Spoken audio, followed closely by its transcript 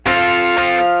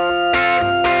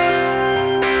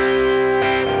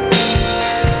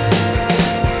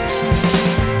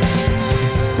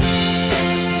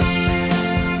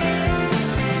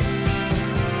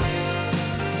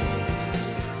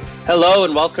Hello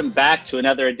and welcome back to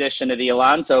another edition of the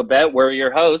Alonso Bet. We're your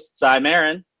hosts. I'm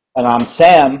Aaron. And I'm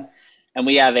Sam. And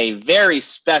we have a very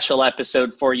special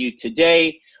episode for you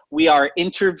today. We are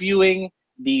interviewing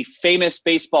the famous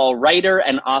baseball writer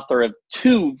and author of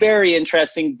two very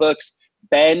interesting books,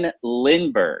 Ben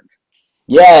Lindbergh.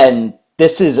 Yeah, and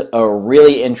this is a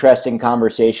really interesting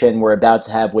conversation we're about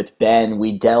to have with Ben.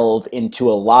 We delve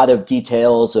into a lot of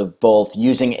details of both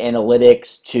using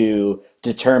analytics to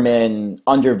determine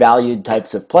undervalued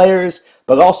types of players,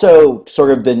 but also sort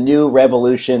of the new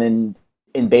revolution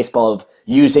in baseball of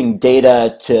using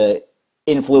data to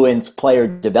influence player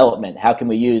development. How can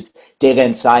we use data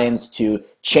and science to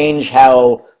change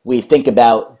how we think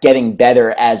about getting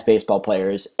better as baseball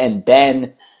players? And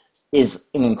Ben is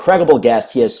an incredible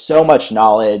guest. He has so much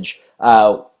knowledge.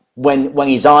 When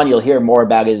he's on, you'll hear more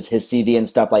about his CV and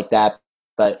stuff like that.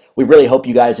 But we really hope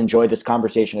you guys enjoyed this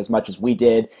conversation as much as we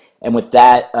did. And with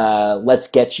that, let's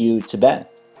get you to Ben.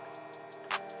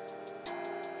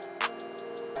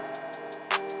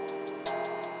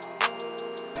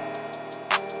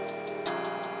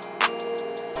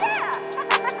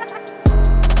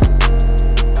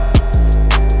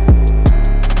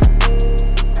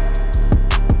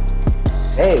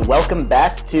 Hey, welcome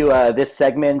back to this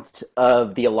segment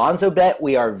of the Alonso Bet.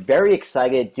 We are very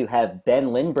excited to have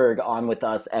Ben Lindbergh on with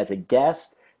us as a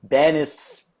guest. Ben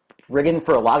is written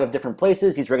for a lot of different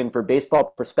places. He's written for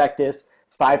Baseball Prospectus,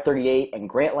 538, and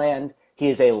Grantland. He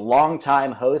is a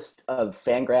longtime host of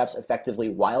Fangraphs' Effectively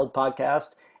Wild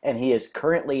podcast, and he is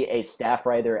currently a staff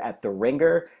writer at The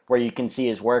Ringer, where you can see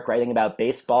his work writing about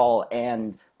baseball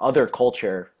and other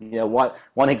culture. You know,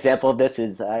 one example of this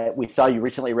is we saw you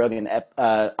recently wrote an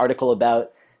article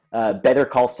about Better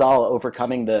Call Saul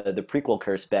overcoming the prequel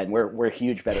curse. Ben, we're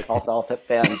huge Better Call Saul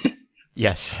fans.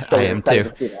 Yes, So I am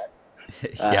too.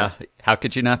 Uh, Yeah, how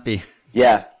could you not be?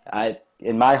 Yeah,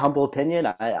 in my humble opinion,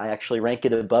 I actually rank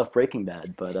it above Breaking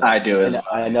Bad, but I do as well.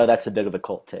 I know that's a bit of a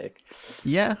cult take.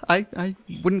 Yeah, I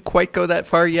wouldn't quite go that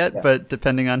far yet, Yeah. but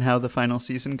depending on how the final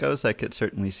season goes, I could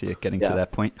certainly see it getting to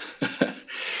that point.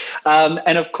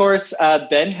 And of course,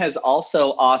 Ben has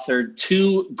also authored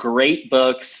two great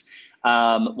books.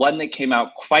 One that came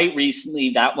out quite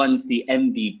recently. That one's The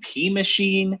MVP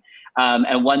Machine.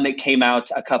 And one that came out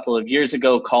a couple of years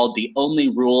ago called The Only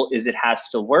Rule Is It Has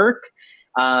to Work.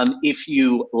 If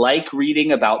you like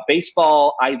reading about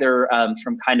baseball, either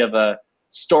from kind of a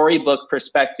storybook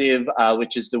perspective,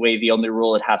 which is the way The Only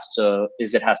Rule It Has to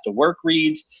Work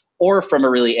reads, or from a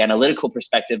really analytical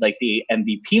perspective, like The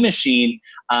MVP Machine,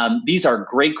 these are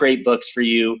great books for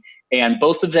you. And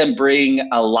both of them bring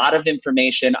a lot of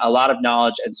information, a lot of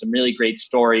knowledge, and some really great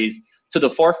stories to the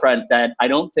forefront that I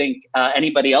don't think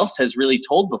anybody else has really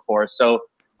told before. So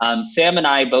Sam and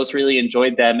I both really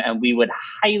enjoyed them, and we would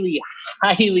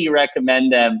highly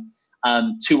recommend them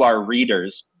to our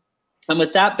readers. And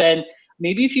with that, Ben,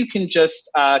 maybe if you can just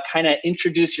kind of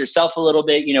introduce yourself a little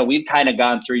bit. You know, we've kind of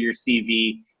gone through your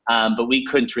CV, but we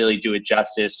couldn't really do it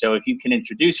justice. So if you can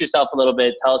introduce yourself a little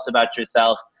bit, tell us about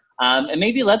yourself, and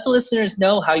maybe let the listeners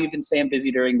know how you've been staying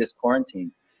busy during this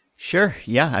quarantine. Sure.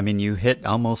 Yeah. I mean, you hit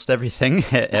almost everything,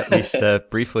 at least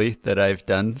briefly, that I've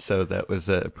done. So that was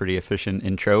a pretty efficient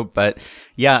intro. But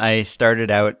yeah, I started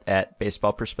out at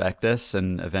Baseball Prospectus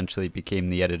and eventually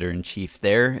became the editor-in-chief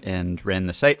there and ran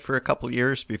the site for a couple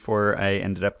years before I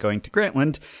ended up going to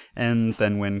Grantland. And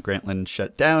then when Grantland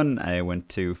shut down, I went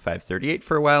to 538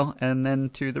 for a while and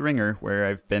then to The Ringer, where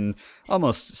I've been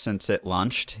almost since it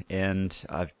launched. And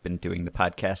I've been doing the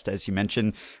podcast, as you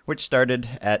mentioned, which started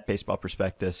at Baseball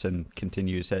Prospectus and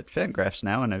continues at Fangraphs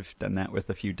now, and I've done that with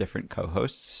a few different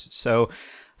co-hosts. So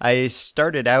I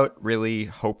started out really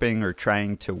hoping or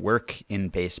trying to work in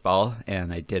baseball,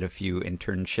 and I did a few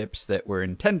internships that were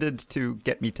intended to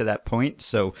get me to that point.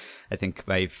 So I think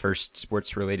my first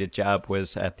sports-related job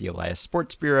was at the Elias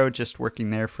Sports Bureau, just working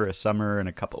there for a summer and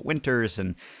a couple winters,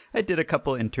 and I did a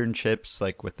couple internships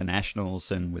like with the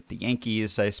Nationals and with the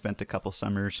Yankees. I spent a couple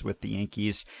summers with the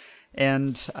Yankees.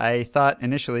 And I thought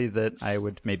initially that I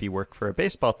would maybe work for a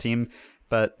baseball team,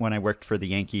 but when I worked for the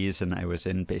Yankees and I was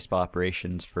in baseball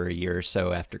operations for a year or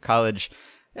so after college,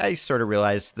 I sort of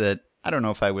realized that I don't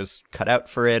know if I was cut out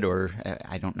for it, or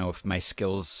I don't know if my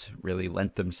skills really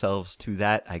lent themselves to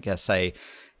that. I guess I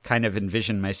kind of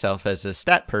envisioned myself as a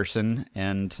stat person,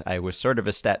 and I was sort of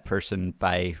a stat person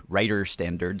by writer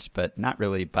standards, but not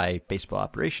really by baseball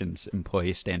operations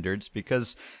employee standards,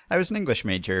 because I was an English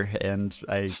major and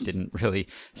I didn't really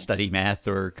study math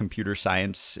or computer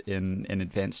science in an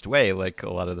advanced way like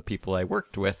a lot of the people I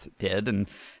worked with did. And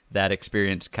that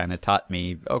experience kind of taught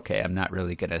me, okay, I'm not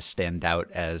really going to stand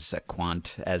out as a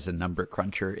quant, as a number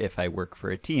cruncher if I work for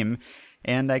a team.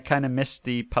 And I kind of miss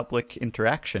the public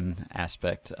interaction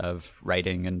aspect of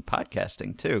writing and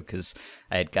podcasting too, because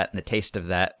I had gotten a taste of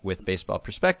that with Baseball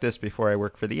Prospectus before I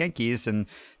worked for the Yankees. And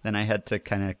then I had to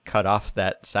kind of cut off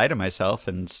that side of myself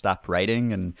and stop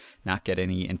writing and not get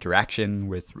any interaction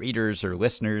with readers or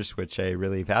listeners, which I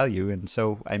really value. And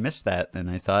so I missed that. And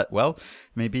I thought, well,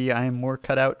 maybe I'm more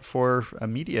cut out for a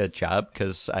media job,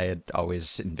 because I had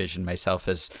always envisioned myself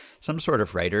as some sort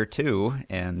of writer too.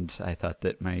 And I thought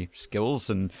that my skills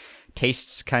and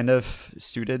tastes kind of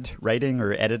suited writing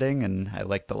or editing, and I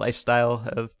liked the lifestyle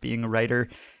of being a writer.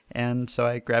 And so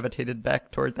I gravitated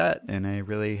back toward that, and I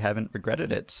really haven't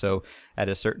regretted it. So at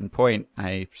a certain point,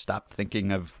 I stopped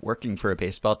thinking of working for a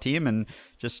baseball team and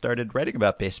just started writing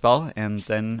about baseball, and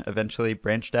then eventually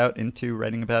branched out into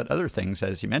writing about other things,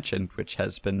 as you mentioned, which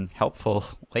has been helpful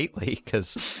lately,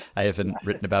 because I haven't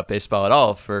written about baseball at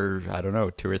all for, I don't know,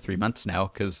 2 or 3 months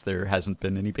now, because there hasn't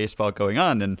been any baseball going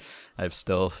on, and I've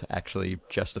still actually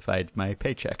justified my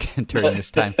paycheck during this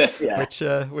time,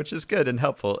 which is good and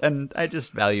helpful. And I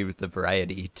just value the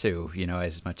variety too. You know,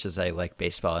 as much as I like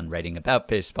baseball and writing about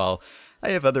baseball, I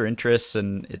have other interests,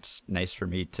 and it's nice for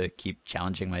me to keep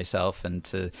challenging myself and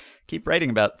to keep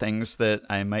writing about things that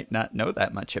I might not know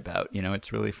that much about. You know,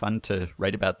 it's really fun to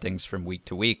write about things from week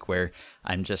to week where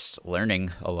I'm just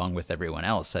learning along with everyone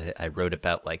else. I wrote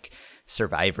about like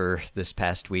Survivor this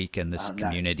past week, and this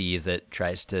community that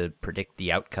tries to predict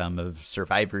the outcome of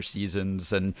Survivor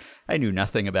seasons. And I knew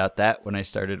nothing about that when I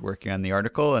started working on the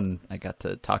article, and I got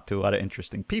to talk to a lot of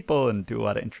interesting people and do a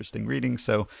lot of interesting reading.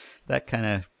 So that kind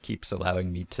of keeps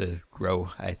allowing me to grow,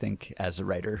 I think, as a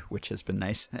writer, which has been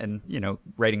nice. And, you know,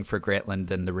 writing for Grantland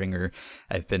and The Ringer,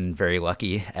 I've been very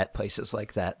lucky at places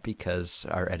like that, because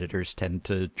our editors tend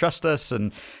to trust us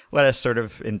and let us sort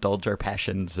of indulge our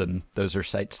passions. And those are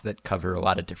sites that cover a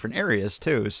lot of different areas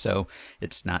too. So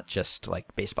it's not just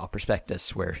like Baseball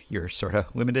Prospectus where you're sort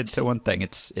of limited to one thing.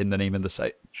 It's in the name of the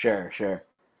site. Sure.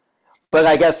 But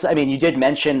I guess, I mean, you did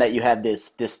mention that you had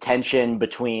this tension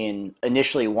between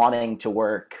initially wanting to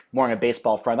work more in a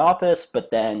baseball front office,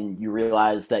 but then you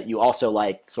realized that you also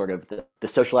liked sort of the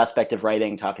social aspect of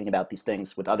writing, talking about these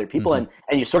things with other people. And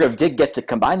you sort of did get to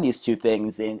combine these two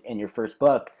things in your first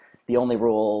book. The only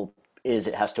rule is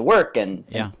it has to work. And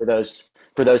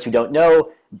for those who don't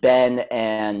know, Ben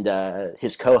and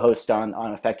his co-host on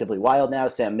Effectively Wild now,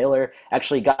 Sam Miller,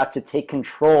 actually got to take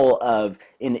control of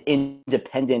an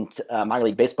independent minor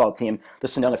league baseball team, the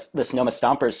Sonoma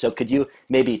Stompers. So could you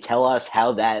maybe tell us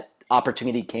how that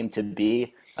opportunity came to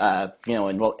be,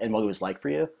 and what it was like for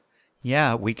you?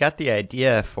 Yeah, we got the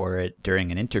idea for it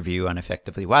during an interview on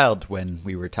Effectively Wild when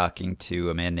we were talking to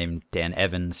a man named Dan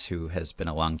Evans, who has been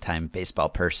a longtime baseball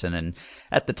person. And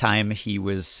at the time, he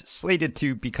was slated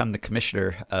to become the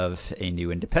commissioner of a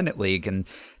new independent league. And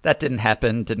that didn't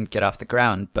happen, didn't get off the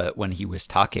ground. But when he was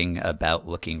talking about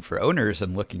looking for owners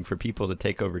and looking for people to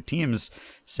take over teams,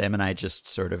 Sam and I just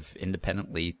sort of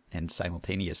independently and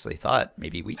simultaneously thought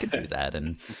maybe we could do that.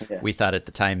 And we thought at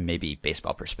the time maybe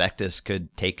Baseball Prospectus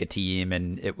could take a team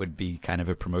and it would be kind of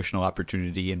a promotional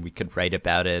opportunity and we could write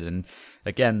about it. And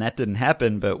again, that didn't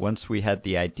happen. But once we had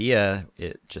the idea,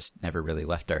 it just never really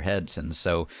left our heads. And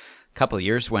so a couple of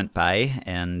years went by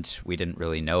and we didn't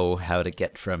really know how to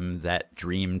get from that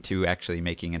dream to actually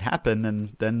making it happen. And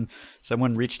then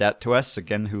someone reached out to us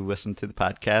again who listened to the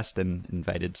podcast and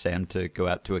invited Sam to go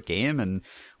out to a game. And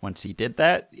once he did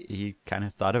that, he kind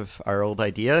of thought of our old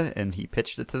idea and he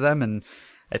pitched it to them. And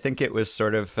I think it was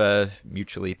sort of a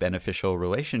mutually beneficial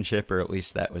relationship, or at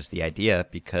least that was the idea,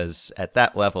 because at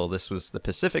that level, this was the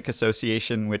Pacific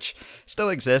Association, which still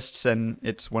exists, and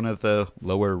it's one of the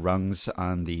lower rungs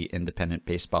on the independent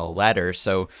baseball ladder.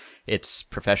 So it's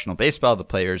professional baseball. The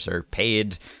players are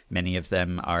paid. Many of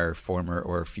them are former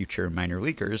or future minor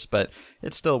leaguers, but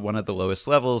it's still one of the lowest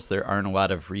levels. There aren't a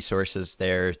lot of resources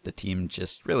there. The team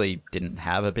just really didn't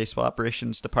have a baseball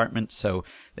operations department, so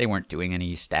they weren't doing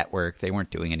any stat work. They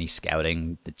weren't doing any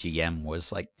scouting. The GM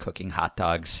was like cooking hot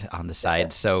dogs on the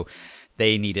side. So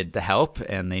they needed the help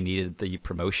and they needed the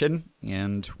promotion.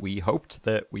 And we hoped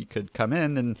that we could come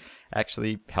in and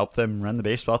actually help them run the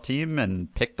baseball team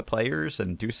and pick the players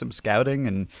and do some scouting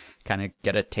and kind of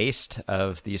get a taste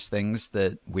of these things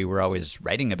that we were always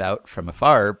writing about from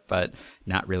afar, but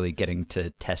not really getting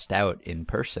to test out in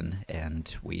person.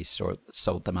 And we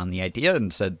sold them on the idea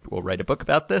and said, we'll write a book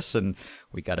about this. And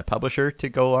we got a publisher to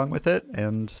go along with it.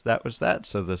 And that was that.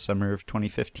 So the summer of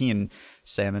 2015,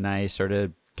 Sam and I sort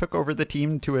of took over the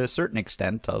team to a certain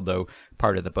extent, although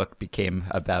part of the book became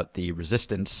about the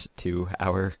resistance to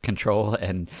our control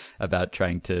and about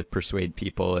trying to persuade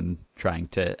people and trying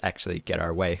to actually get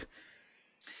our way.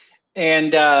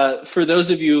 And for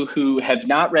those of you who have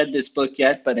not read this book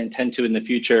yet, but intend to in the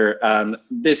future,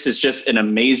 this is just an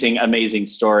amazing, amazing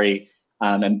story.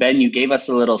 And Ben, you gave us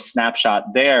a little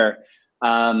snapshot there.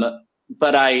 Um,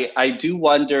 but I do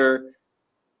wonder,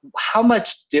 how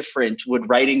much different would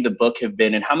writing the book have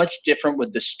been, and how much different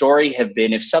would the story have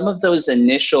been if some of those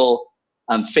initial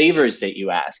favors that you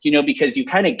ask, because you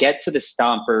kind of get to the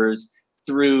Stompers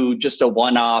through just a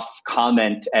one-off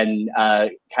comment and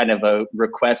kind of a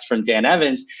request from Dan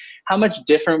Evans. How much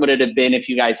different would it have been if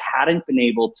you guys hadn't been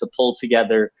able to pull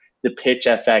together the pitch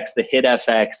FX, the hit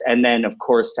FX, and then of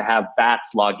course to have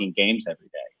bats logging games every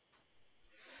day?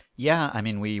 Yeah, I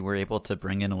mean, we were able to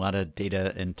bring in a lot of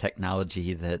data and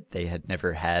technology that they had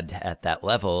never had at that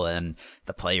level, and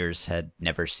the players had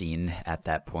never seen at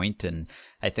that point. And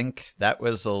I think that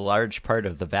was a large part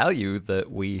of the value that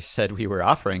we said we were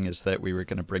offering, is that we were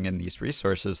going to bring in these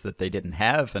resources that they didn't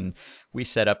have. And we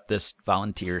set up this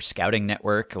volunteer scouting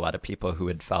network. A lot of people who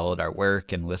had followed our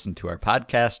work and listened to our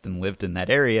podcast and lived in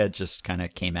that area just kind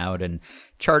of came out and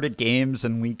charted games,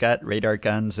 and we got radar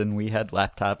guns, and we had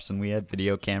laptops, and we had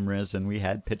video cameras, and we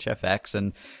had pitch FX,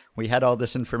 and we had all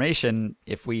this information.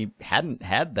 If we hadn't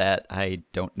had that, I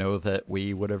don't know that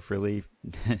we would have really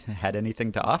had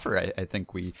anything to offer. I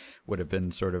think we would have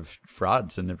been sort of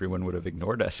frauds, and everyone would have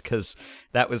ignored us, because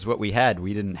that was what we had.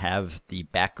 We didn't have the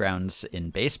backgrounds in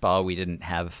baseball. We didn't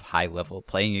have high level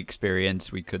playing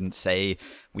experience. We couldn't say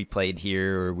we played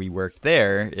here or we worked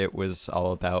there. It was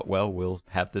all about, well, we'll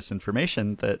have this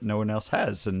information that no one else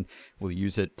has, and we'll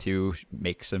use it to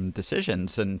make some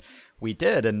decisions. And we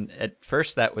did. And at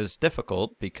first that was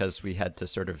difficult because we had to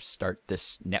sort of start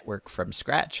this network from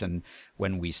scratch. And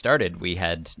when we started, we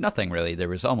had nothing really. There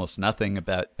was almost nothing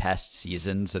about past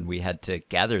seasons, and we had to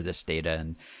gather this data.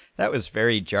 And that was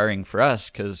very jarring for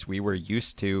us because we were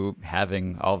used to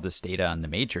having all this data on the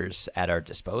majors at our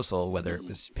disposal, whether it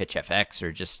was pitch FX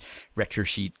or just retro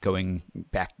sheet going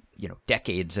back,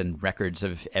 decades, and records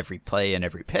of every play and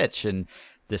every pitch. And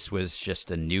this was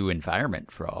just a new environment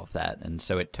for all of that. And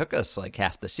so it took us like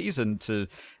half the season to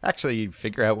actually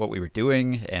figure out what we were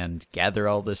doing and gather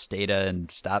all this data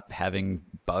and stop having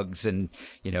bugs and,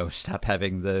 stop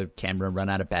having the camera run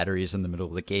out of batteries in the middle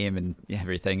of the game and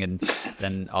everything. And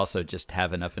then also just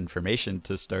have enough information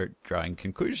to start drawing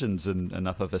conclusions and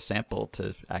enough of a sample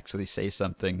to actually say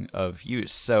something of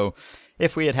use. So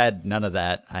if we had had none of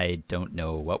that, I don't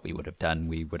know what we would have done.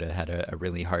 We would have had a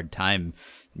really hard time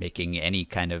making any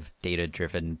kind of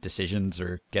data-driven decisions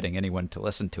or getting anyone to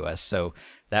listen to us. So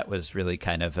that was really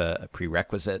kind of a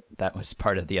prerequisite. That was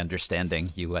part of the understanding.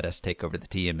 You let us take over the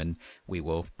team, and we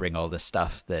will bring all this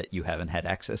stuff that you haven't had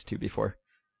access to before.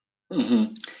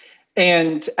 Mm-hmm.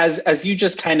 And as you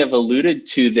just kind of alluded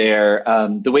to there,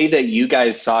 the way that you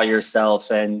guys saw yourself,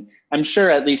 and I'm sure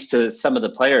at least to some of the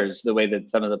players, the way that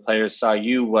some of the players saw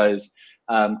you was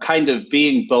kind of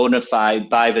being bona fide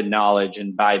by the knowledge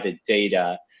and by the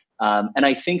data. And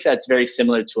I think that's very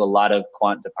similar to a lot of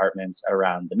quant departments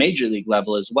around the major league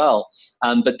level as well.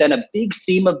 But then a big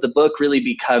theme of the book really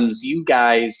becomes you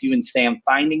guys, you and Sam,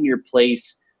 finding your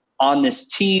place on this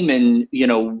team, and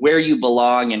where you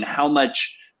belong and how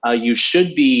much you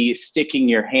should be sticking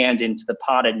your hand into the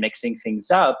pot and mixing things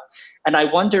up. And I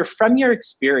wonder, from your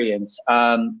experience,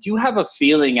 do you have a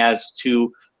feeling as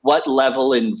to what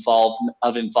level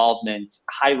of involvement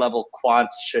high-level quants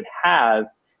should have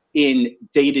in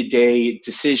day-to-day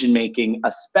decision-making,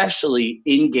 especially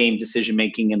in-game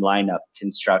decision-making and lineup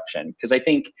construction? Because I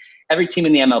think every team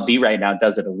in the MLB right now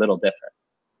does it a little different.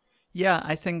 Yeah,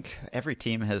 I think every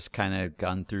team has kind of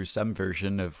gone through some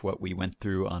version of what we went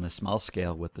through on a small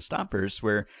scale with the Stompers,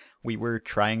 where we were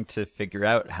trying to figure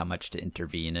out how much to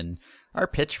intervene. And our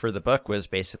pitch for the book was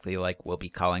basically like, we'll be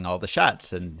calling all the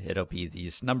shots, and it'll be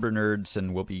these number nerds,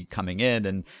 and we'll be coming in,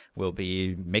 and we'll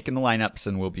be making the lineups,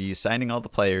 and we'll be signing all the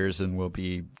players, and we'll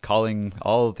be calling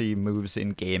all the moves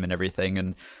in game and everything.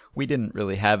 And we didn't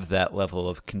really have that level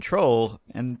of control.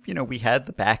 And, we had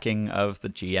the backing of the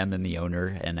GM and the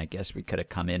owner, and I guess we could have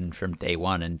come in from day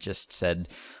one and just said,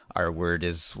 our word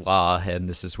is law, and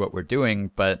this is what we're doing.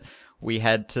 But we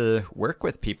had to work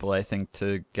with people, I think,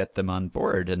 to get them on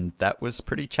board. And that was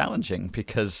pretty challenging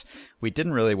because we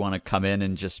didn't really want to come in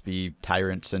and just be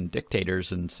tyrants and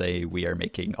dictators and say, we are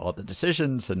making all the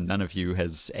decisions and none of you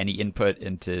has any input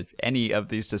into any of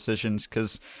these decisions,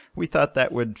 because we thought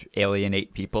that would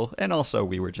alienate people. And also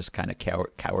we were just kind of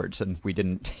cowards, and we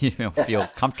didn't feel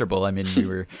comfortable. I mean, we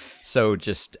were so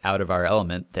just out of our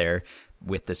element there.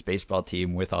 with this baseball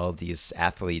team, with all these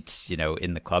athletes,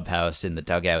 in the clubhouse, in the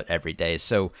dugout every day.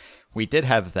 So we did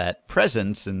have that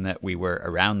presence in that we were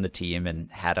around the team and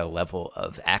had a level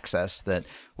of access that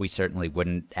we certainly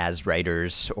wouldn't as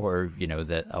writers, or,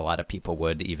 that a lot of people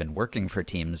would even working for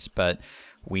teams. But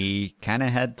we kind of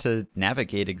had to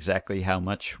navigate exactly how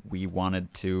much we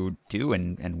wanted to do,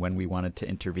 and when we wanted to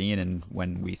intervene, and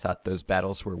when we thought those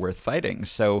battles were worth fighting.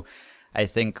 So I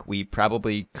think we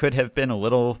probably could have been a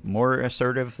little more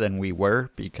assertive than we were,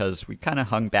 because we kind of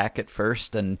hung back at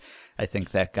first. And I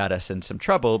think that got us in some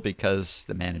trouble because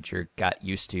the manager got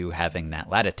used to having that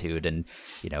latitude. And,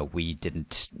 we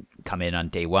didn't come in on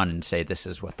day one and say, this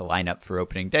is what the lineup for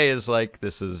opening day is like.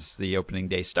 This is the opening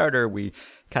day starter. We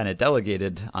kind of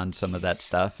delegated on some of that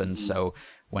stuff. And so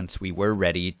once we were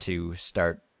ready to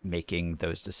start making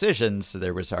those decisions,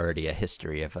 there was already a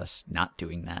history of us not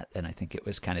doing that. And I think it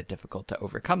was kind of difficult to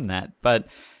overcome that. But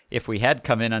if we had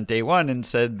come in on day one and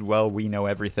said, well, we know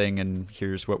everything and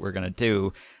here's what we're going to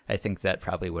do, I think that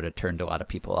probably would have turned a lot of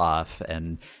people off,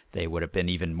 and they would have been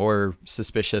even more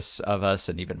suspicious of us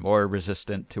and even more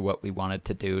resistant to what we wanted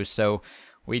to do. So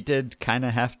we did kind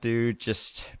of have to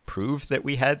just prove that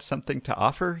we had something to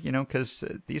offer, because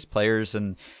these players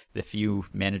and the few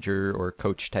manager or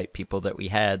coach type people that we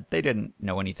had, they didn't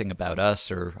know anything about us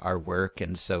or our work.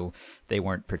 And so they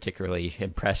weren't particularly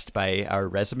impressed by our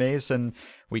resumes. And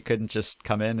we couldn't just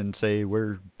come in and say,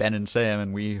 we're Ben and Sam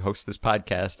and we host this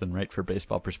podcast and write for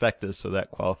Baseball Prospectus, so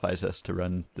that qualifies us to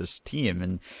run this team.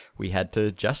 And we had to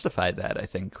justify that, I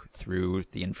think, through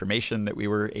the information that we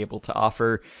were able to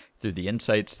offer, through the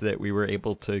insights that we were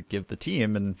able to give the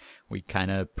team, and we kind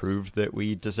of proved that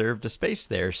we deserved a space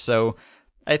there. So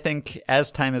I think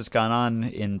as time has gone on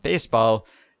in baseball,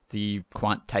 the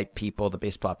quant type people, the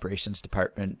baseball operations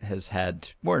department has had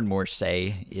more and more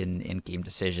say in game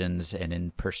decisions and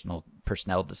in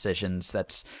personnel decisions.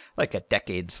 That's like a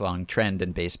decades long trend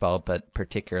in baseball, but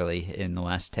particularly in the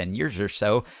last 10 years or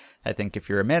so. I think if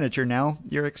you're a manager now,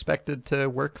 you're expected to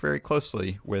work very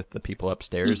closely with the people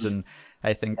upstairs. And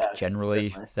I think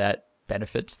generally that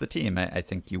benefits the team. I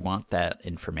think you want that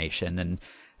information. And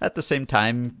at the same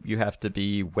time, you have to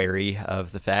be wary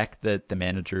of the fact that the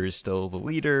manager is still the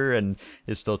leader and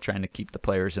is still trying to keep the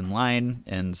players in line.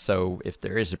 And so if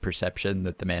there is a perception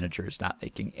that the manager is not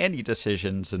making any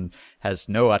decisions and has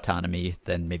no autonomy,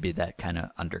 then maybe that kind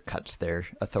of undercuts their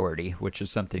authority, which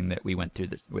is something that we went through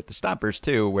with the Stompers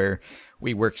too, where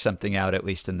we worked something out, at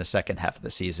least in the second half of the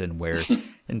season, where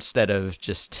instead of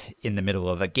just in the middle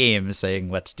of a game saying,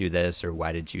 let's do this, or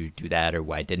why did you do that, or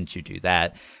why didn't you do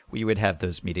that, we would have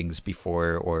those meetings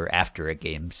before or after a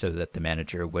game so that the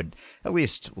manager would at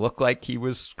least look like he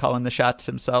was calling the shots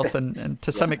himself. And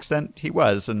to some extent he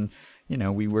was. And,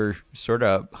 we were sort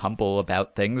of humble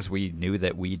about things. We knew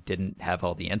that we didn't have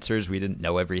all the answers. We didn't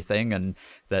know everything. And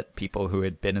that people who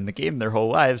had been in the game their whole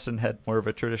lives and had more of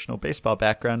a traditional baseball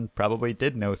background probably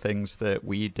did know things that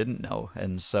we didn't know.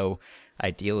 And so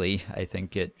ideally, I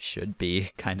think it should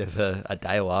be kind of a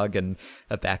dialogue and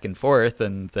a back and forth,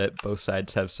 and that both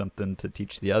sides have something to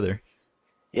teach the other.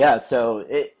 Yeah, so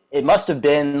it must have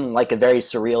been like a very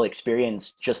surreal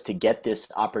experience just to get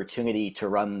this opportunity to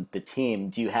run the team.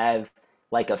 Do you have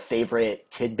like a favorite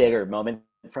tidbit or moment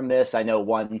from this? I know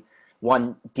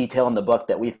one detail in the book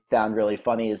that we found really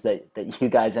funny is that you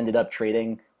guys ended up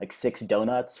trading like 6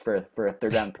 donuts for a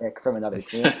third round pick from another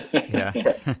team.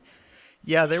 Yeah.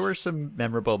 Yeah, there were some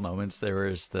memorable moments. There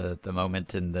was the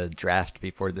moment in the draft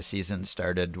before the season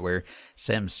started where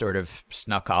Sam sort of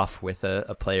snuck off with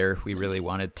a player we really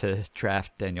wanted to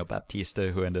draft, Daniel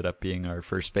Baptista, who ended up being our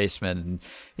first baseman. And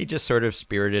he just sort of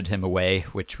spirited him away,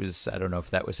 which was, I don't know if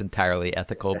that was entirely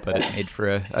ethical, but it made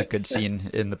for a good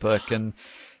scene in the book. And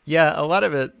yeah, a lot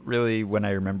of it really, when I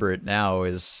remember it now,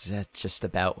 is just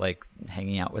about like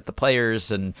hanging out with the players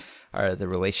and the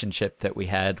relationship that we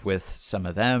had with some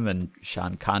of them. And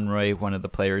Sean Conroy, one of the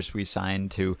players we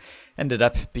signed, who ended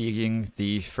up being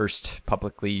the first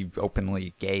publicly,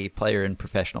 openly gay player in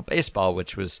professional baseball,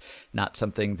 which was not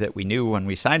something that we knew when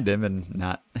we signed him and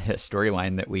not a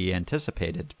storyline that we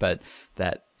anticipated, but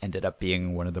that ended up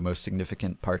being one of the most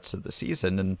significant parts of the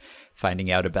season. And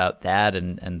finding out about that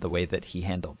and the way that he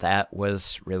handled that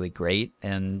was really great.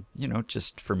 And,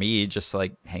 just for me, just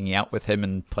like hanging out with him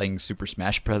and playing Super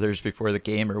Smash Brothers before the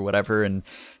game or whatever, and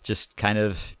just kind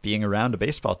of being around a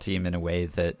baseball team in a way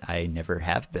that I never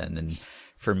have been. And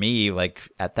for me, like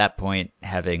at that point,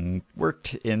 having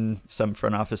worked in some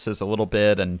front offices a little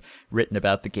bit and written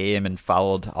about the game and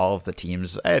followed all of the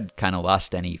teams, I had kind of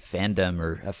lost any fandom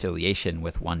or affiliation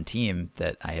with one team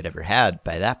that I had ever had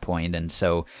by that point. And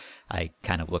so I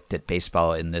kind of looked at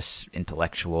baseball in this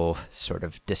intellectual sort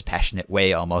of dispassionate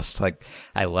way, almost. Like,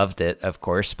 I loved it, of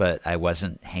course, but I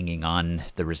wasn't hanging on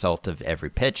the result of every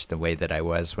pitch the way that I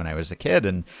was when I was a kid.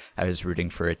 And I was rooting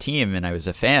for a team and I was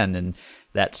a fan. And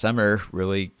that summer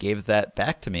really gave that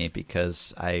back to me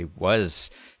because I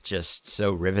was just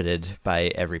so riveted by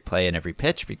every play and every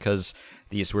pitch, because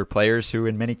these were players who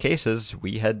in many cases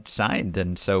we had signed.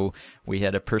 And so we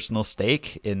had a personal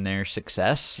stake in their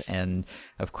success. And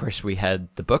of course we had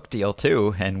the book deal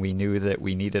too. And we knew that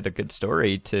we needed a good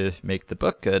story to make the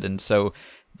book good. And so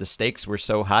the stakes were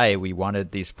so high. We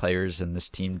wanted these players and this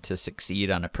team to succeed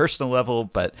on a personal level,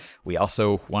 but we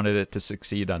also wanted it to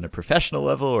succeed on a professional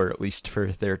level, or at least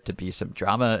for there to be some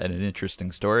drama and an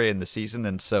interesting story in the season.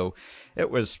 And so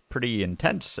it was pretty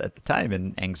intense at the time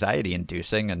and anxiety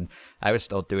inducing. And I was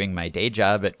still doing my day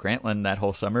job at Grantland that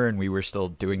whole summer, and we were still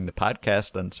doing the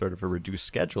podcast on sort of a reduced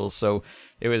schedule. So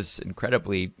it was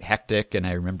incredibly hectic, and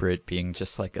I remember it being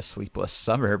just like a sleepless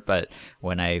summer. But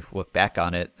when I look back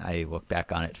on it, I look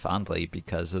back on it fondly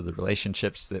because of the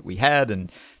relationships that we had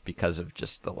and because of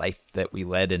just the life that we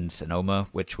led in Sonoma,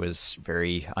 which was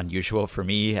very unusual for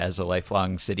me as a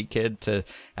lifelong city kid to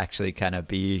actually kind of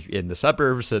be in the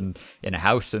suburbs and in a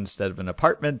house instead of an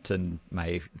apartment. And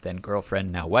my then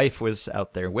girlfriend, now wife, was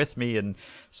out there with me. And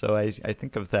so I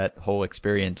think of that whole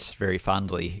experience very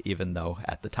fondly, even though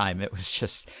at the time it was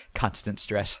just constant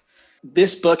stress.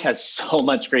 This book has so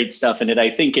much great stuff in it.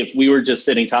 I think if we were just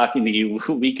sitting talking to you,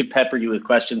 we could pepper you with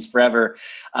questions forever.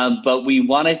 But we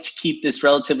wanted to keep this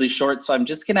relatively short. So I'm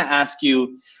just going to ask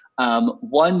you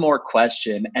one more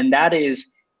question. And that is,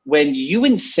 when you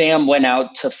and Sam went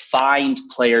out to find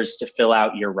players to fill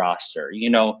out your roster,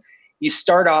 you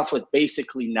start off with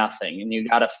basically nothing and you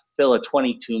got to fill a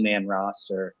 22-man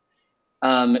roster.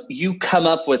 You come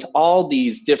up with all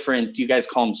these different, you guys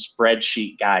call them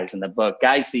spreadsheet guys in the book,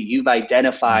 guys that you've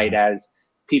identified as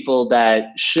people that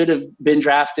should have been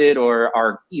drafted or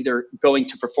are either going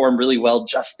to perform really well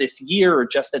just this year or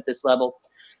just at this level.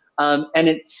 And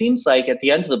it seems like at the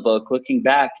end of the book, looking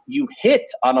back, you hit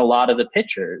on a lot of the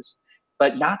pitchers,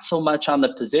 but not so much on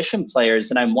the position players.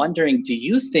 And I'm wondering, do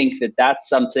you think that that's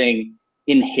something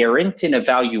inherent in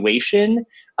evaluation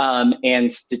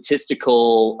and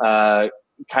statistical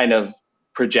kind of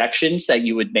projections that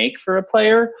you would make for a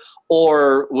player?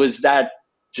 Or was that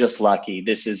just lucky?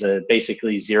 This is a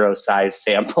basically zero size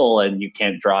sample and you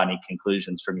can't draw any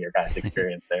conclusions from your guys'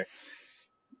 experience there.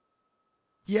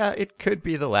 Yeah, it could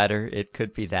be the latter. It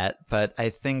could be that. But I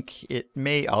think it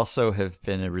may also have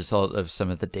been a result of some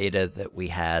of the data that we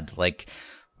had. Like,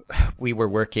 we were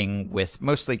working with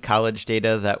mostly college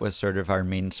data. That was sort of our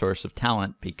main source of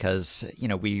talent because,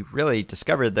 we really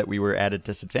discovered that we were at a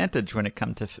disadvantage when it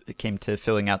came to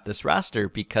filling out this roster,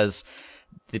 because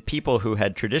the people who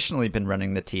had traditionally been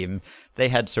running the team, they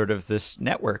had sort of this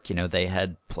network, they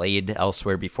had played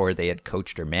elsewhere before, they had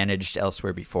coached or managed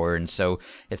elsewhere before. And so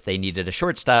if they needed a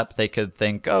shortstop, they could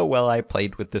think, oh, well, I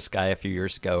played with this guy a few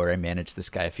years ago, or I managed this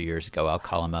guy a few years ago. I'll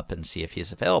call him up and see if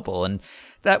he's available. And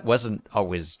that wasn't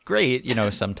always great.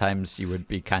 Sometimes you would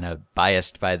be kind of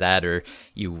biased by that, or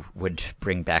you would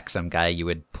bring back some guy you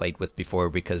had played with before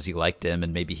because you liked him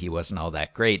and maybe he wasn't all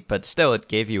that great. But still, it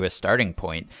gave you a starting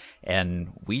point.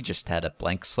 And we just had a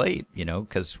blank slate,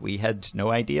 because we had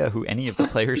no idea who any of the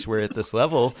players were at this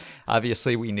level.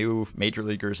 Obviously, we knew major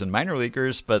leaguers and minor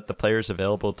leaguers, but the players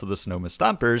available to the Sonoma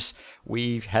Stompers,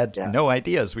 we had no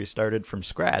ideas. We started from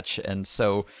scratch. And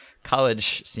so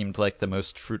college seemed like the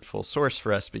most fruitful source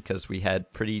for us because we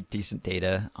had pretty decent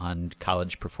data on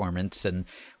college performance. And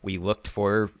we looked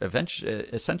for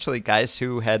essentially guys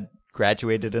who had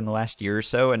graduated in the last year or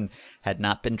so and had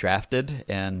not been drafted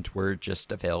and were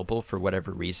just available for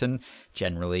whatever reason.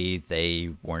 Generally, they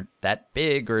weren't that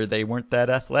big, or they weren't that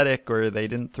athletic, or they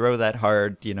didn't throw that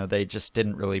hard. They just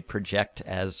didn't really project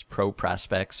as pro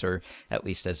prospects, or at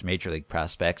least as major league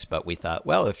prospects. But we thought,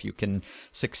 well, if you can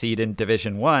succeed in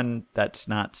Division I, that's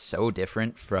not so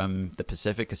different from the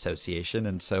Pacific Association.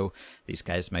 And so these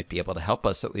guys might be able to help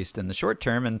us, at least in the short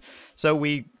term. And so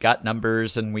we got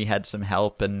numbers and we had some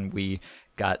help, and we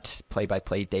got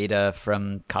play-by-play data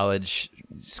from college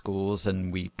schools,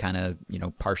 and we kind of,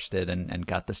 parsed it and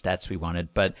got the stats we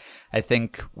wanted. But I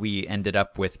think we ended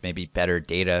up with maybe better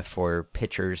data for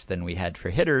pitchers than we had for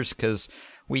hitters, because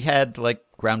we had like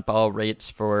ground ball rates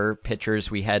for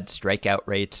pitchers, we had strikeout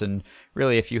rates, and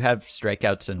really if you have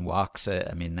strikeouts and walks,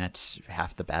 that's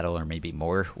half the battle or maybe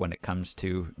more when it comes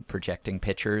to projecting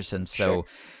pitchers. And so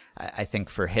I think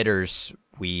for hitters,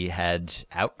 we had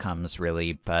outcomes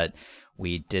really, but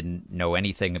we didn't know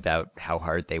anything about how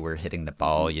hard they were hitting the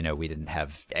ball. You know, we didn't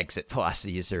have exit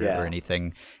velocities or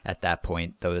anything at that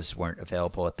point. Those weren't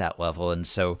available at that level. And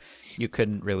so you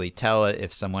couldn't really tell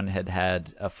if someone had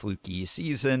had a fluky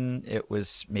season. It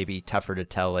was maybe tougher to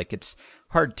tell. Like, it's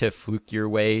hard to fluke your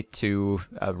way to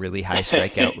a really high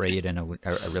strikeout rate and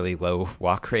a really low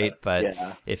walk rate. But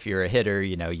if you're a hitter,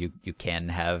 you know, you can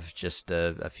have just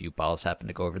a few balls happen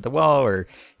to go over the wall, or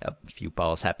a few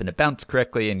balls happen to bounce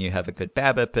correctly, and you have a good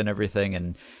BABIP and everything.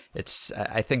 And it's,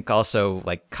 I think also,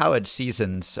 like, college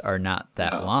seasons are not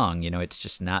that long, you know, it's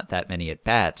just not that many at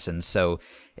bats. And so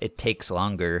it takes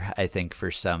longer, I think, for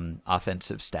some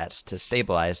offensive stats to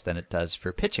stabilize than it does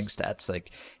for pitching stats.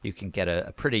 Like, you can get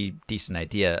a pretty decent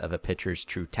idea of a pitcher's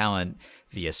true talent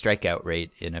via strikeout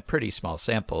rate in a pretty small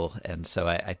sample. And so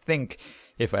I think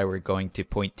if I were going to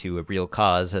point to a real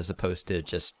cause as opposed to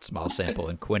just small sample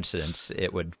and coincidence,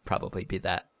 it would probably be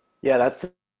that. Yeah, that's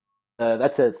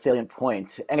a salient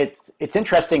point, and it's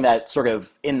interesting that sort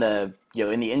of in the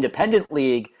in the independent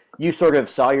league, you sort of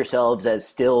saw yourselves as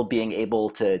still being able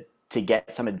to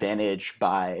get some advantage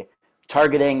by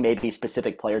targeting maybe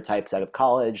specific player types out of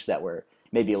college that were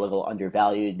maybe a little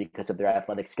undervalued because of their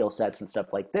athletic skill sets and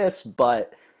stuff like this.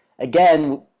 But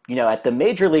again, you know, at the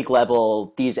major league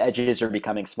level, these edges are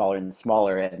becoming smaller and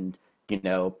smaller, and you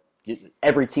know,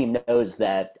 every team knows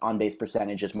that on-base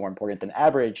percentage is more important than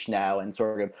average now, and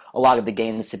sort of a lot of the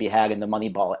gains to be had in the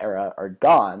Moneyball era are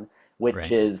gone,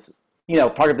 which is, you know,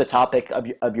 part of the topic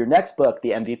of your next book,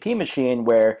 The MVP Machine,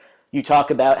 where you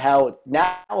talk about how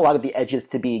now a lot of the edges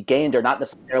to be gained are not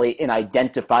necessarily in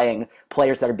identifying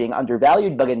players that are being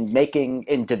undervalued, but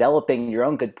in developing your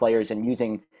own good players and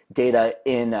using data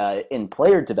in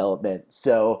player development.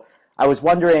 So I was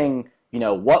wondering, you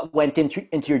know, what went into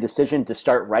your decision to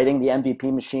start writing the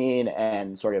MVP Machine,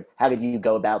 and sort of how did you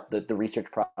go about the research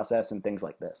process and things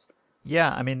like this?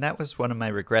 Yeah, I mean, that was one of my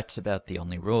regrets about The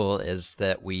Only Rule, is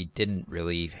that we didn't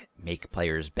really make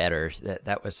players better.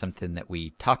 That was something that we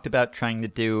talked about trying to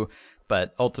do,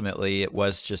 but ultimately it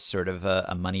was just sort of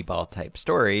a Moneyball type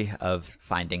story of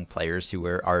finding players who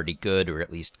were already good, or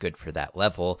at least good for that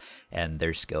level, and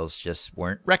their skills just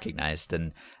weren't recognized.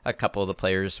 And a couple of the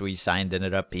players we signed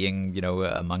ended up being, you know,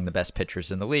 among the best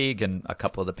pitchers in the league, and a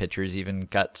couple of the pitchers even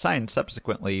got signed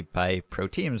subsequently by pro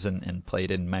teams and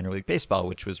played in minor league baseball,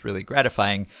 which was really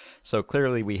gratifying. So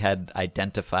clearly we had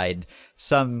identified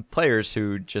some players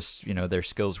who just, you know, their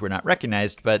skills were not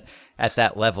recognized, but at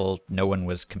that level, no one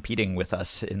was competing with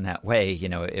us in that way. You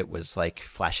know, it was like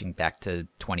flashing back to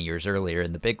 20 years earlier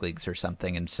in the big leagues or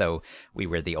something. And so we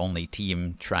were the only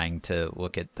team trying to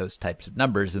look at those types of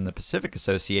numbers in the Pacific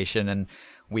Association. And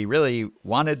we really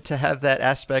wanted to have that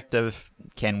aspect of,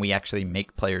 can we actually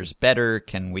make players better?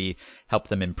 Can we help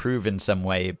them improve in some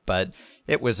way? But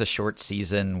it was a short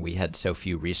season. We had so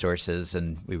few resources,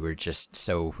 and we were just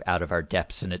so out of our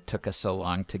depths, and it took us so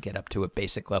long to get up to a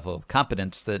basic level of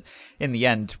competence that in the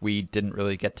end, we didn't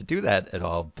really get to do that at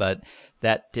all. But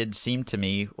that did seem to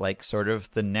me like sort of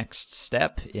the next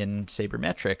step in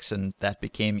sabermetrics, and that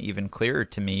became even clearer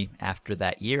to me after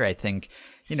that year. I think,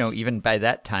 you know, even by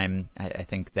that time, I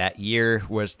think that year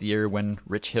was the year when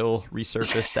Rich Hill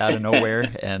resurfaced out of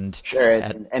nowhere. And sure,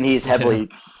 and he's heavily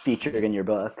featured in your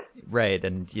book. Right.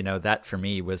 And, you know, that for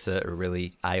me was a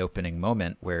really eye-opening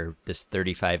moment where this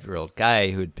 35-year-old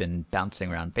guy who'd been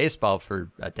bouncing around baseball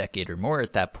for a decade or more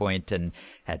at that point, and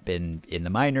had been in the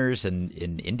minors and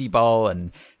in indie ball,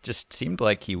 and just seemed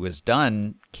like he was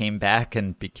done, came back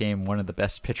and became one of the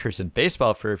best pitchers in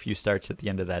baseball for a few starts at the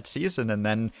end of that season, and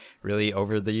then really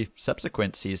over the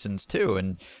subsequent seasons too,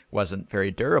 and wasn't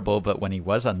very durable, but when he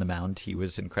was on the mound, he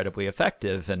was incredibly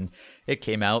effective. And it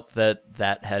came out that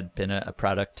that had been a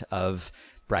product of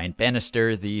Brian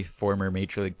Bannister, the former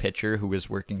major league pitcher who was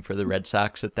working for the Red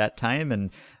Sox at that time, and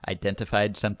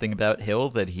identified something about Hill,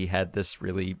 that he had this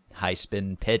really high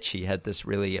spin pitch. He had this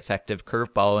really effective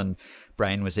curveball, and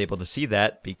Brian was able to see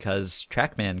that because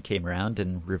TrackMan came around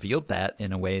and revealed that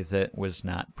in a way that was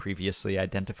not previously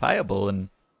identifiable. And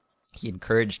he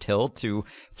encouraged Hill to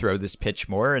throw this pitch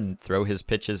more and throw his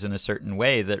pitches in a certain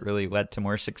way that really led to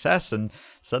more success. And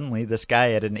suddenly this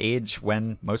guy, at an age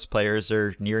when most players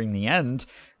are nearing the end,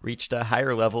 reached a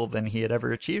higher level than he had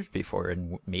ever achieved before,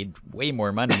 and made way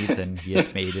more money than he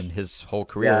had made in his whole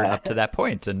career up to that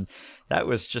point. And that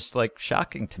was just like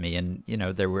shocking to me. And, you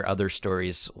know, there were other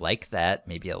stories like that,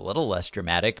 maybe a little less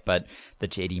dramatic, but the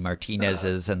JD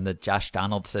Martinez's and the Josh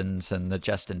Donaldsons and the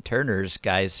Justin Turners,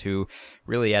 guys who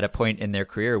really at a point in their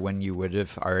career when you would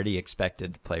have already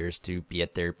expected players to be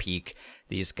at their peak,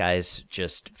 these guys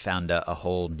just found a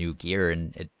whole new gear.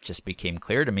 And it just became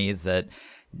clear to me that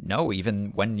no,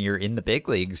 even when you're in the big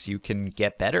leagues, you can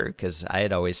get better. Because I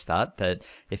had always thought that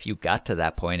if you got to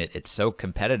that point, it's so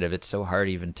competitive, it's so hard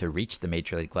even to reach the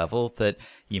major league level that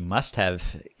you must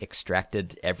have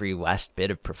extracted every last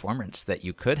bit of performance that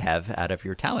you could have out of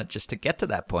your talent just to get to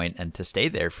that point and to stay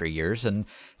there for years. And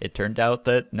it turned out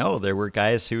that no, there were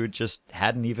guys who just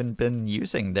hadn't even been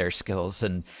using their skills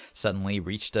and suddenly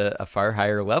reached a far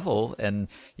higher level. And,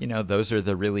 those are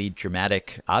the really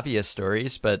dramatic, obvious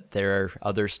stories, but there are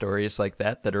other stories like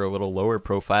that are a little lower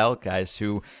profile, guys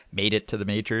who made it to the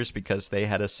majors because they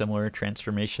had a similar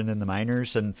transformation in the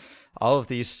minors. And all of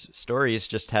these stories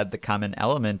just had the common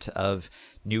element of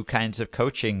new kinds of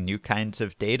coaching, new kinds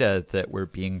of data that were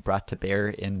being brought to bear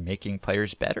in making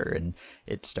players better. And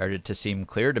it started to seem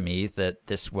clear to me that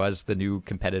this was the new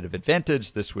competitive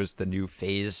advantage. This was the new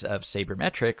phase of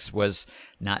sabermetrics, was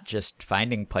not just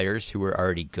finding players who were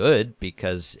already good,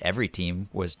 because every team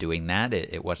was doing that.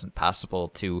 It wasn't possible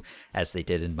to, as they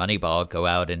did in Moneyball, go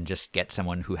out and just get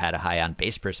someone who had a high on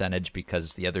base percentage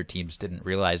because the other teams didn't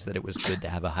realize that it was good to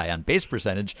have a high on base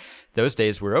percentage. Those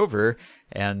days were over.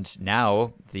 And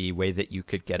now the way that you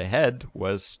could get ahead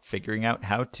was figuring out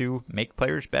how to make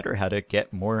players better, how to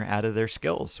get more out of their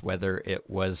skills, whether it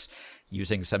was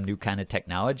using some new kind of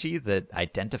technology that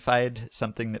identified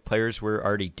something that players were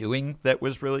already doing that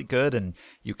was really good, and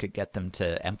you could get them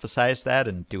to emphasize that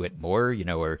and do it more,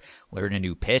 or learn a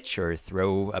new pitch, or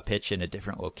throw a pitch in a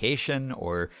different location,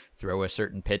 or throw a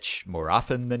certain pitch more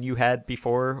often than you had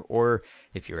before. Or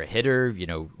if you're a hitter,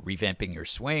 revamping your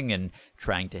swing and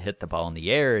trying to hit the ball in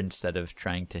the air instead of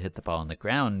trying to hit the ball on the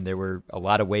ground. There were a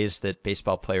lot of ways that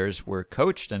baseball players were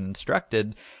coached and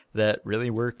instructed that really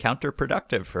were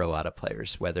counterproductive for a lot of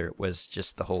players, whether it was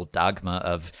just the whole dogma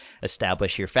of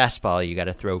establish your fastball. You got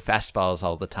to throw fastballs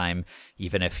all the time.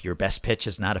 Even if your best pitch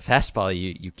is not a fastball,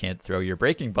 you can't throw your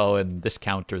breaking ball in this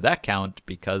count or that count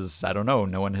because, I don't know,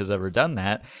 no one has ever done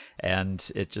that. And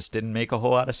it just didn't make a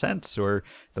whole lot of sense. Or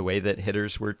the way that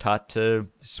hitters were taught to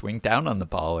swing down on the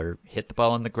ball or hit the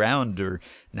ball on the ground or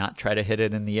not try to hit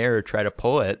it in the air or try to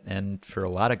pull it. And for a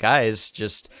lot of guys,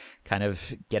 just kind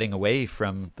of getting away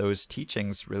from those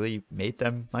teachings really made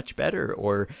them much better,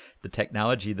 or the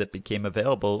technology that became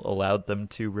available allowed them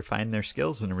to refine their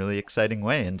skills in a really exciting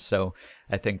way. And so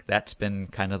I think that's been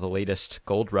kind of the latest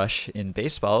gold rush in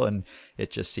baseball. And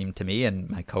it just seemed to me and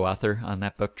my co-author on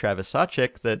that book, Travis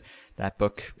Sawchik, that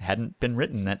book hadn't been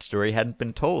written, that story hadn't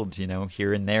been told.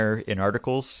 Here and there in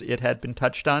articles it had been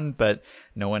touched on, but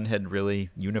no one had really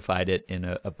unified it in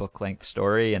a book-length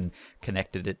story and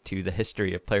connected it to the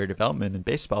history of player development in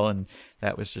baseball. And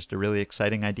that was just a really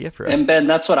exciting idea for us. And Ben,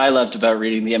 that's what I loved about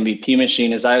reading the MVP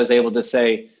Machine, is I was able to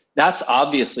say, that's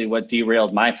obviously what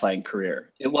derailed my playing career.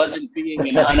 It wasn't being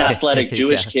an unathletic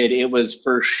Jewish kid. It was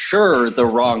for sure the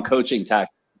wrong coaching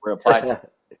tactics were applied.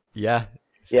 Yeah,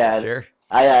 sure.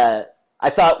 I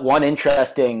thought one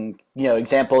interesting,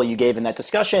 example you gave in that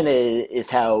discussion is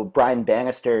how Brian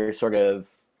Bannister sort of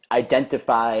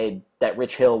identified that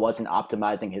Rich Hill wasn't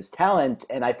optimizing his talent.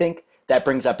 And I think that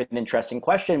brings up an interesting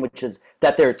question, which is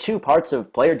that there are two parts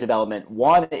of player development.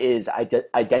 One is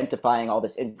identifying all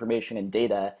this information and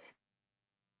data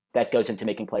that goes into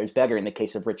making players better. In the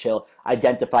case of Rich Hill,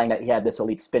 identifying that he had this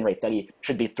elite spin rate, that he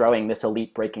should be throwing this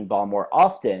elite breaking ball more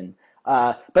often.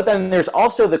 But then there's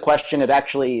also the question of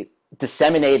actually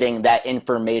disseminating that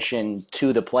information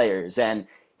to the players. And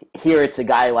here it's a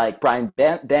guy like Brian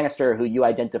Bannister, who you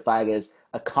identified as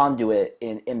a conduit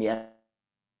in the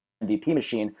MVP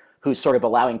Machine, who's sort of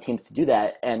allowing teams to do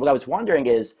that. And what I was wondering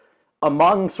is,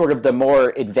 among sort of the more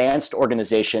advanced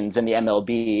organizations in the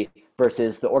MLB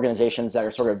versus the organizations that are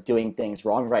sort of doing things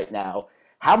wrong right now,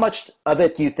 how much of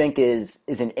it do you think is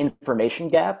an information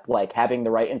gap, like having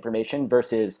the right information,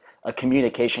 versus a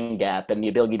communication gap and the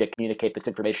ability to communicate this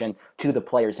information to the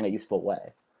players in a useful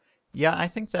way? Yeah, I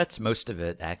think that's most of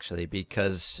it, actually,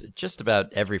 because just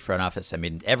about every front office,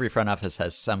 every front office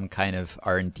has some kind of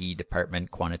R&D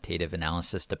department, quantitative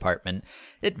analysis department.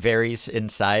 It varies in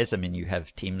size. You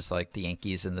have teams like the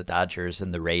Yankees and the Dodgers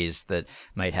and the Rays that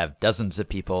might have dozens of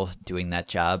people doing that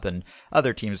job, and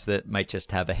other teams that might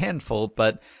just have a handful.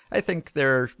 But I think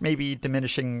there are maybe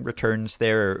diminishing returns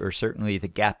there, or certainly the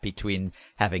gap between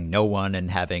having no one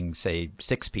and having, say,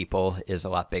 6 people is a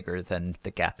lot bigger than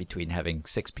the gap between having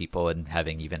 6 people and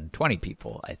having even 20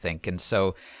 people, I think. And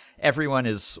so everyone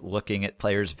is looking at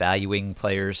players, valuing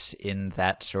players in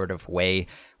that sort of way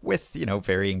with,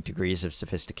 varying degrees of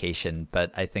sophistication.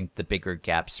 But I think the bigger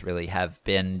gaps really have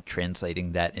been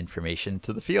translating that information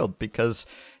to the field, because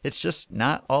it's just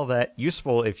not all that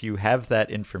useful if you have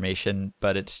that information,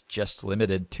 but it's just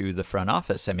limited to the front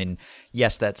office. I mean,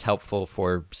 yes, that's helpful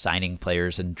for signing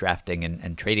players and drafting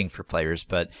and trading for players,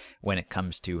 but when it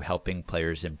comes to helping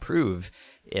players improve,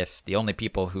 if the only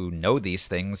people who know these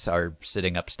things are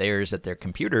sitting upstairs at their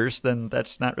computers, then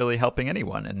that's not really helping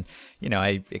anyone. And,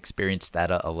 I experienced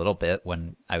that a little bit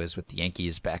when I was with the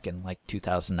Yankees back in like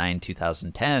 2009,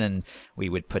 2010, and we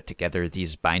would put together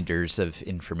these binders of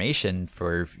information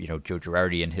for, Joe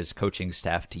Girardi and his coaching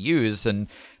staff to use, and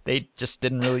they just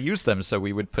didn't really use them. So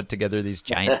we would put together these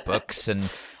giant books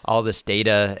and all this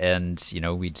data, and,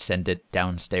 we'd send it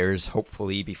downstairs,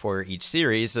 hopefully before each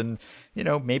series. And,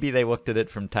 maybe they looked at it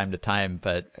from time to time,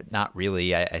 but not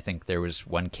really. I think there was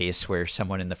one case where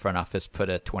someone in the front office put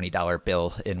a $20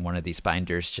 bill in one of these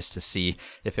binders just to see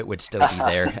if it would still be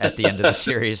there at the end of the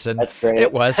series. And That's great.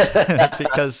 It was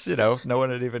because, no one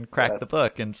had even cracked the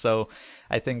book. And so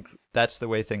I think that's the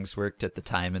way things worked at the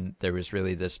time. And there was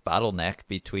really this bottleneck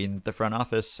between the front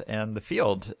office and the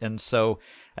field. And so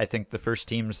I think the first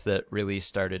teams that really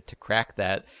started to crack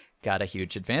that got a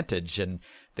huge advantage. And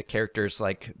the characters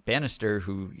like Bannister,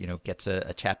 who, gets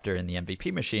a chapter in the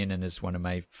MVP machine and is one of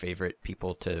my favorite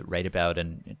people to write about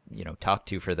and, talk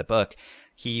to for the book,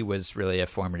 he was really a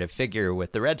formative figure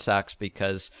with the Red Sox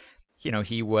because,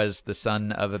 he was the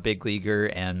son of a big leaguer,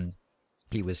 and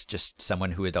he was just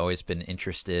someone who had always been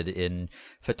interested in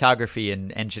photography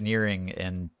and engineering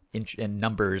and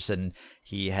numbers, and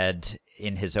he had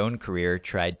in his own career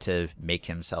tried to make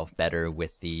himself better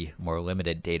with the more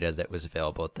limited data that was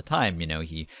available at the time.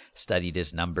 He studied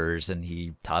his numbers and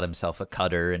he taught himself a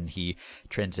cutter, and he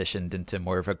transitioned into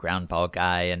more of a ground ball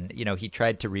guy, and he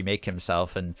tried to remake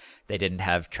himself, and they didn't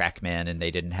have TrackMan and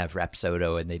they didn't have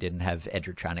Rapsodo and they didn't have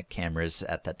Edgertronic cameras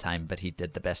at that time, but he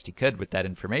did the best he could with that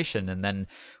information. And then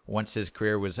once his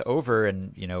career was over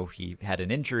and he had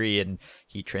an injury and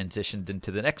he transitioned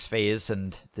into the next phase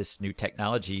and this new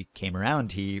technology came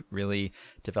around, he really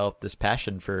developed this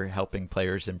passion for helping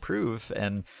players improve,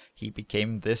 and he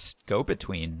became this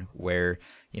go-between where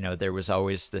there was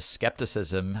always this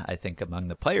skepticism, I think, among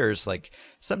the players. Like,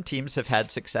 some teams have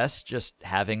had success just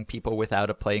having people without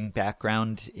a playing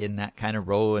background in that kind of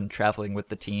role and traveling with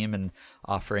the team and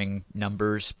offering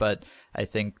numbers. But I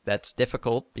think that's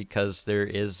difficult because there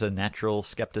is a natural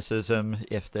skepticism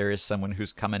if there is someone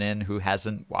who's coming in who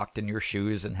hasn't walked in your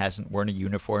shoes and hasn't worn a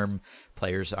uniform.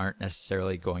 Players aren't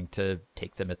necessarily going to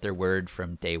take them at their word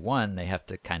from day one. They have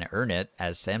to kind of earn it,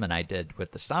 as Sam and I did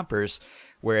with the Stompers.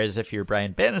 Whereas if you're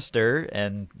Brian Bannister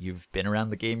and you've been around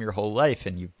the game your whole life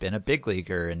and you've been a big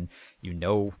leaguer and you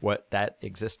know what that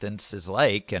existence is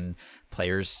like, and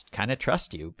players kind of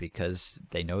trust you because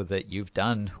they know that you've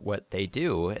done what they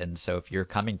do. And so if you're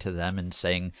coming to them and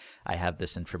saying, I have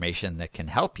this information that can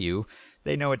help you,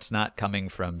 they know it's not coming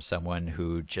from someone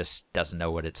who just doesn't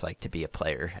know what it's like to be a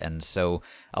player. And so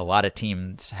a lot of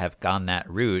teams have gone that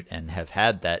route and have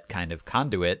had that kind of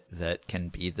conduit that can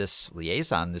be this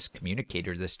liaison, this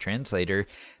communicator, this translator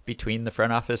between the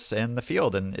front office and the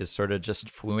field, and is sort of just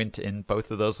fluent in both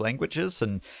of those languages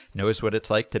and knows what it's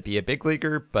like to be a big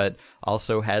leaguer, but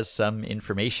also has some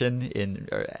information in,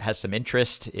 or has some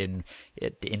interest in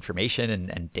it, the information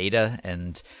and data,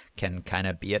 and can kind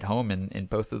of be at home in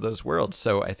both of those worlds.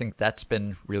 So I think that's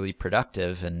been really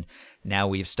productive. And now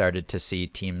we've started to see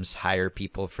teams hire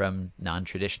people from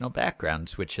non-traditional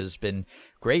backgrounds, which has been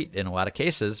great in a lot of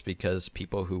cases, because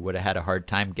people who would have had a hard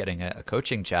time getting a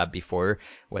coaching job before,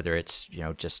 whether it's,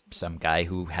 just some guy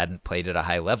who hadn't played at a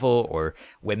high level, or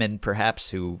women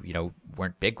perhaps who,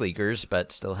 weren't big leaguers,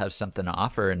 but still have something to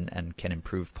offer and can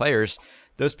improve players,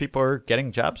 those people are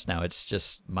getting jobs now. It's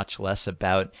just much less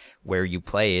about where you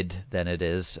played than it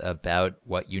is about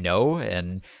what you know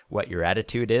and what your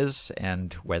attitude is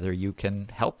and whether you can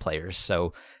help players.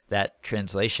 So that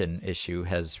translation issue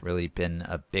has really been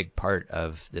a big part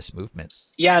of this movement.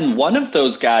 Yeah, and one of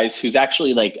those guys who's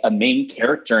actually like a main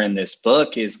character in this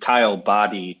book is Kyle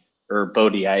Boddy.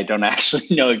 I don't actually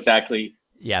know exactly.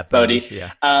 Yeah, Bodie.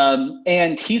 Yeah.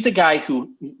 And he's a guy who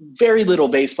very little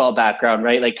baseball background,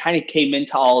 right? Like kind of came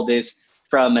into all this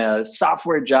from a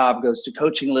software job, goes to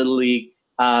coaching Little League.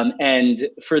 And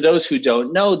for those who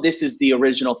don't know, this is the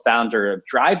original founder of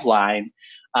Driveline,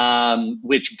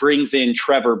 which brings in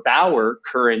Trevor Bauer,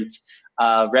 current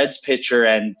Reds pitcher,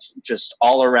 and just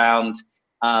all around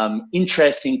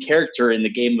interesting character in the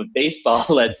game of baseball,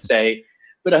 let's say.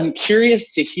 But I'm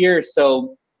curious to hear,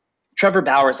 so Trevor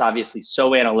Bauer is obviously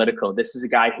so analytical. This is a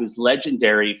guy who's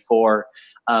legendary for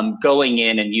going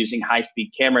in and using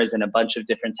high-speed cameras and a bunch of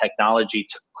different technology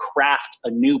to craft a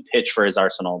new pitch for his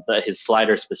arsenal, his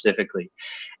slider specifically.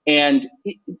 And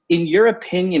in your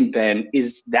opinion, Ben,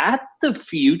 is that the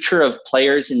future of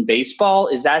players in baseball?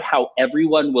 Is that how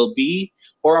everyone will be?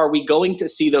 Or are we going to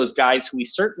see those guys who we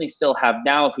certainly still have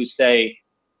now who say,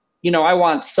 I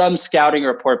want some scouting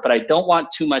report, but I don't want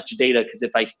too much data, because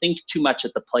if I think too much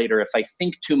at the plate or if I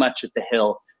think too much at the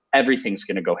hill, everything's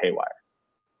going to go haywire.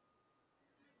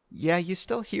 Yeah, you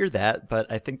still hear that,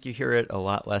 but I think you hear it a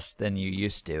lot less than you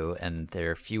used to. And there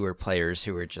are fewer players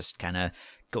who are just kind of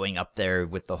going up there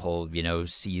with the whole,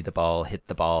 see the ball, hit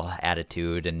the ball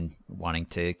attitude and wanting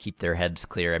to keep their heads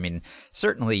clear. I mean,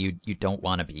 certainly you don't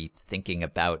want to be thinking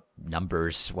about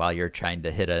numbers while you're trying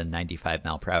to hit a 95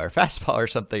 mile per hour fastball or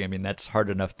something. I mean, that's hard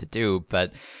enough to do,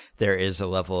 but there is a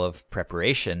level of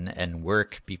preparation and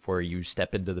work before you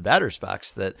step into the batter's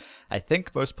box that I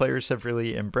think most players have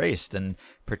really embraced, and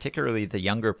particularly the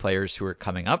younger players who are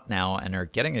coming up now and are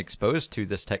getting exposed to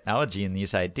this technology and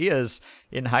these ideas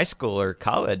in high school or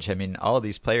college. I mean, all of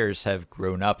these players have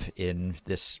grown up in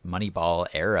this Moneyball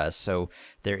era, so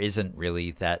there isn't really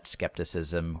that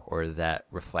skepticism or that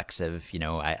reflexive,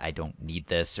 I don't need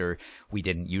this, or we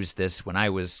didn't use this when I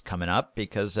was coming up,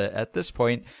 because at this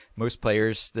point, most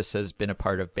players, this has been a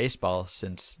part of baseball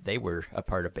since they were a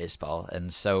part of baseball.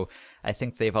 And so I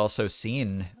think they've also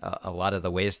seen a lot of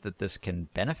the ways that this can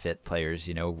benefit players,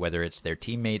 whether it's their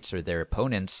teammates or their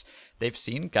opponents. They've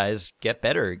seen guys get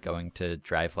better going to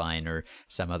Driveline or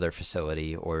some other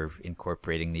facility or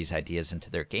incorporating these ideas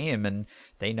into their game, and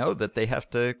they know that they have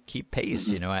to keep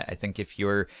pace. I think if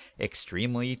you're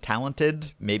extremely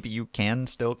talented, maybe you can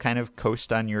still kind of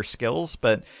coast on your skills,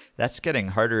 but that's getting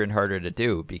harder and harder to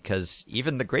do, because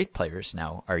even the great players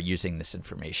now are using this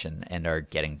information and are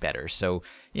getting better. So,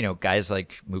 guys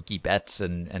like Mookie Betts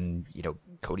and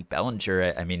Cody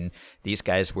Bellinger, I mean, these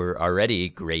guys were already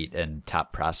great and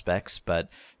top prospects, but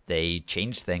they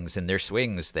changed things in their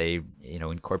swings. They,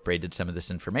 incorporated some of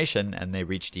this information and they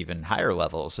reached even higher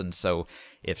levels. And so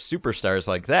if superstars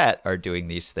like that are doing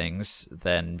these things,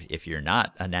 then if you're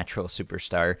not a natural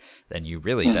superstar, then you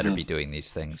really better be doing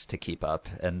these things to keep up.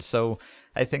 And so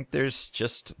I think there's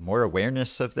just more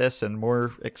awareness of this and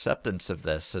more acceptance of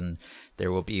this, and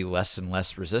there will be less and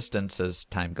less resistance as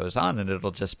time goes on, and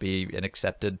it'll just be an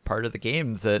accepted part of the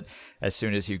game that as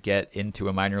soon as you get into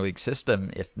a minor league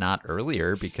system, if not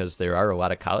earlier, because there are a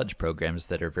lot of college programs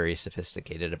that are very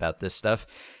sophisticated about this stuff,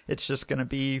 it's just going to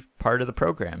be part of the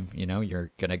program.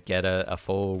 You're going to get a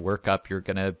full workup, you're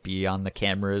going to be on the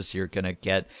cameras, you're going to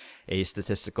get a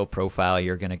statistical profile,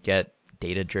 you're going to get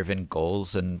data-driven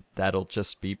goals, and that'll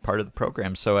just be part of the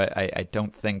program. So I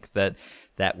don't think that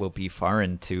will be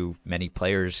foreign to many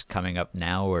players coming up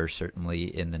now, or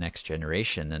certainly in the next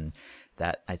generation. And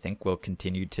that, I think, will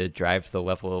continue to drive the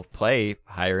level of play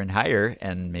higher and higher,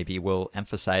 and maybe will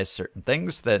emphasize certain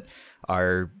things that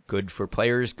are good for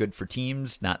players, good for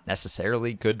teams, not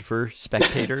necessarily good for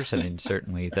spectators. I mean,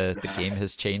 certainly the game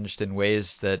has changed in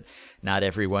ways that not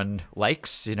everyone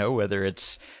likes, whether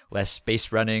it's less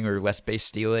base running or less base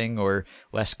stealing or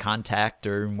less contact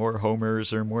or more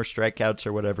homers or more strikeouts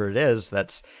or whatever it is.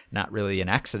 That's not really an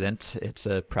accident. It's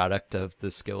a product of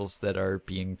the skills that are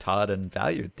being taught and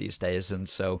valued these days. And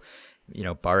so,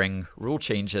 barring rule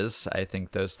changes, I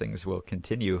think those things will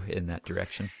continue in that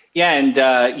direction. Yeah,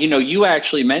 and you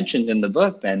actually mentioned in the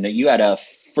book, Ben, that you had a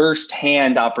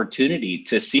firsthand opportunity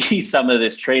to see some of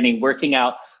this training working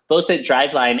out both at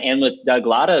Driveline and with Doug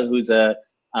Latta, who's a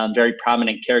very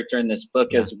prominent character in this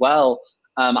book as well.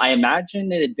 I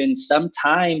imagine it had been some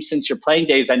time since your playing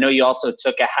days. I know you also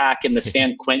took a hack in the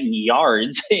San Quentin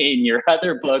yards in your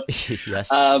other book. Yes.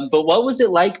 But what was it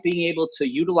like being able to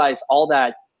utilize all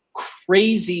that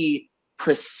crazy,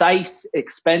 precise,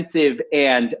 expensive,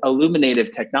 and illuminative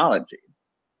technology?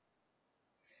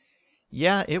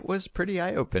 Yeah, it was pretty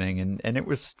eye-opening, and it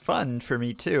was fun for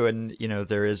me too. And,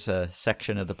 there is a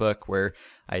section of the book where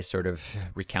I sort of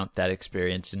recount that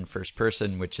experience in first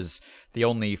person, which is the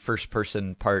only first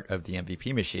person part of the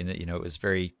MVP machine. It was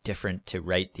very different to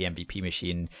write the MVP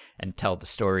machine and tell the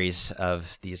stories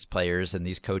of these players and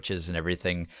these coaches and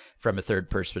everything from a third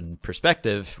person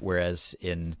perspective. Whereas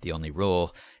in The Only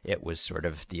Rule, it was sort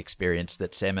of the experience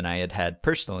that Sam and I had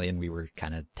personally, and we were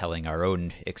kind of telling our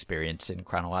own experience in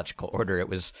chronological order. It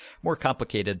was more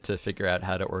complicated to figure out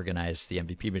how to organize the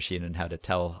MVP machine and how to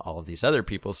tell all of these other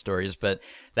people's stories. But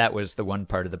that was the one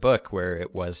part of the book where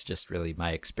it was just really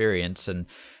my experience. And,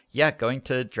 yeah, going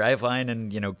to Driveline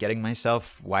and, getting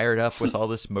myself wired up with all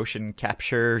this motion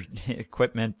capture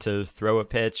equipment to throw a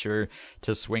pitch or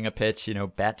to swing a pitch,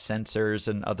 bat sensors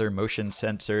and other motion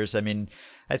sensors. I mean,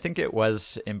 I think it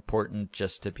was important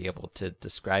just to be able to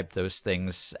describe those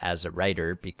things as a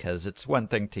writer, because it's one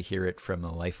thing to hear it from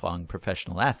a lifelong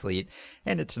professional athlete,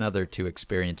 and it's another to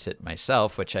experience it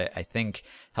myself, which I think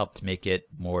helped make it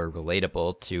more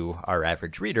relatable to our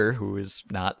average reader who is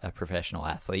not a professional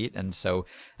athlete. And so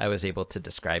I was able to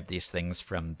describe these things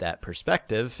from that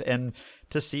perspective and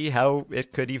to see how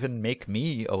it could even make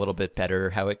me a little bit better,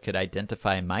 how it could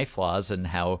identify my flaws, and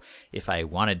how if I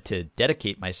wanted to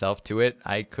dedicate myself to it,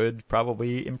 I could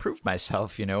probably improve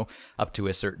myself, up to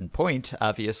a certain point,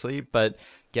 obviously, but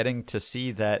getting to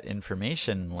see that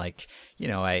information, like,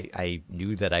 I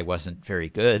knew that I wasn't very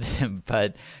good,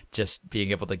 but just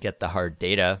being able to get the hard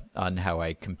data on how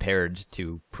I compared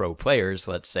to pro players,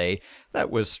 let's say, that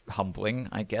was humbling,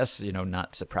 I guess,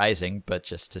 not surprising, but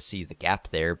just to see the gap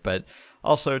there, but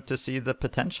also to see the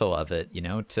potential of it,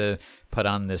 to put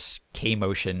on this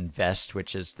K-motion vest,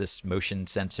 which is this motion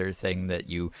sensor thing that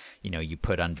you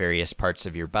put on various parts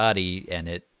of your body, and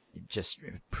it just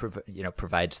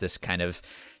provides this kind of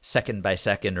second by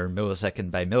second or millisecond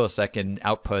by millisecond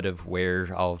output of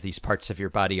where all of these parts of your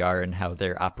body are and how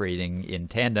they're operating in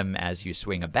tandem as you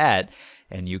swing a bat.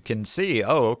 And you can see,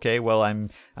 oh, okay, well, I'm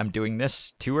doing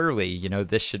this too early.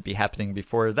 This should be happening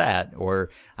before that, or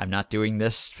I'm not doing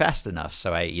this fast enough.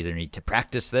 So I either need to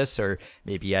practice this, or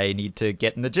maybe I need to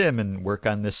get in the gym and work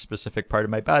on this specific part of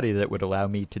my body that would allow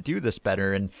me to do this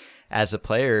better. And as a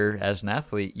player, as an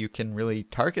athlete, you can really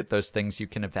target those things. You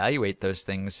can evaluate those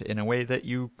things in a way that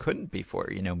you couldn't before.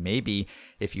 Maybe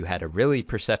if you had a really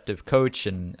perceptive coach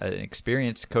and an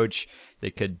experienced coach,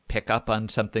 they could pick up on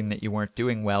something that you weren't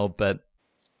doing well, but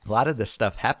a lot of this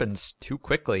stuff happens too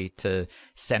quickly to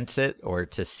sense it or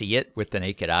to see it with the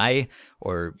naked eye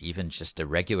or even just a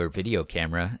regular video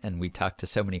camera. And we talked to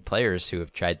so many players who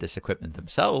have tried this equipment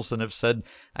themselves and have said,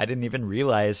 I didn't even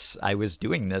realize I was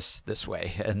doing this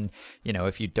way. And,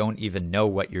 if you don't even know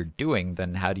what you're doing,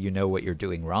 then how do you know what you're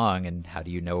doing wrong? And how do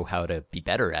you know how to be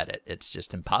better at it? It's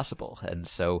just impossible. And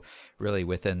so really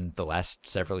within the last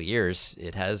several years,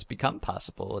 it has become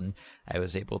possible. And I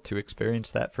was able to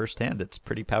experience that firsthand. It's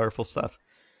pretty powerful stuff.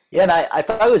 Yeah, and I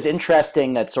thought it was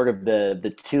interesting that sort of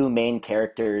the two main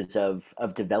characters of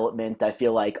development, I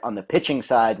feel like on the pitching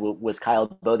side was Kyle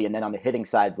Bodie, and then on the hitting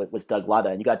side was Doug Latta,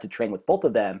 and you got to train with both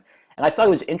of them. And I thought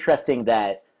it was interesting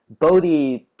that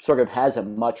Bodie sort of has a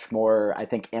much more, I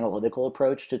think, analytical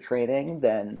approach to training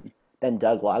than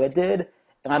Doug Latta did.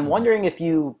 And I'm wondering if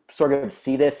you sort of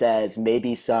see this as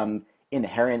maybe some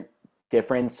inherent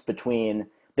difference between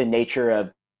the nature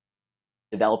of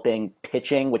developing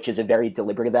pitching, which is a very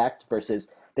deliberative act, versus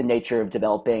the nature of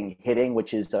developing hitting,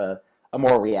 which is a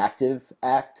more reactive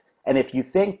act. And if you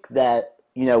think that,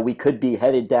 we could be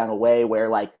headed down a way where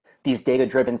like these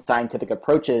data-driven scientific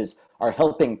approaches are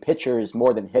helping pitchers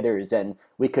more than hitters, and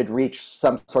we could reach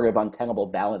some sort of untenable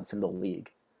balance in the league.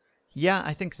 Yeah,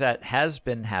 I think that has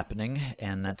been happening,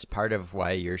 and that's part of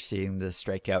why you're seeing the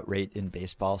strikeout rate in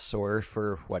baseball soar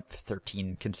for,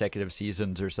 13 consecutive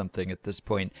seasons or something at this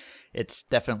point. It's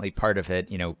definitely part of it.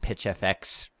 Pitch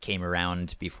FX came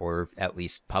around before, at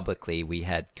least publicly, we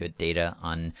had good data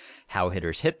on how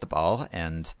hitters hit the ball,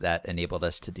 and that enabled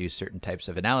us to do certain types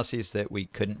of analyses that we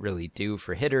couldn't really do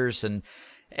for hitters. And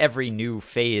every new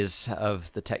phase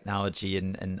of the technology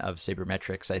and of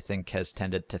sabermetrics, I think, has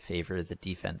tended to favor the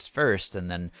defense first,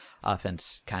 and then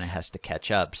offense kind of has to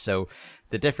catch up. So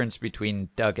the difference between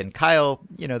Doug and Kyle,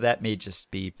 that may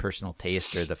just be personal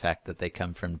taste or the fact that they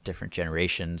come from different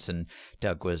generations. And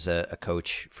Doug was a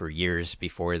coach for years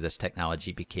before this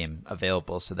technology became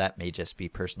available. So that may just be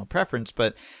personal preference.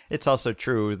 But it's also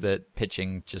true that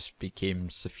pitching just became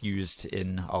suffused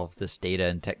in all of this data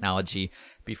and technology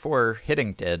before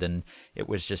hitting did. And it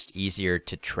was just easier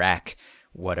to track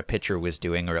what a pitcher was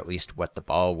doing, or at least what the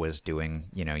ball was doing.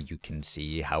 You can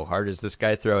see how hard is this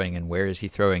guy throwing and where is he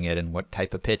throwing it and what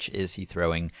type of pitch is he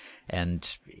throwing,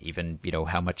 and even,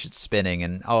 how much it's spinning,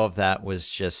 and all of that was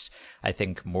just, I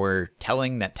think, more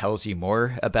telling. That tells you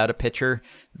more about a pitcher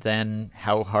than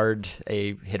how hard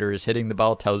a hitter is hitting the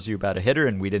ball tells you about a hitter,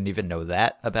 and we didn't even know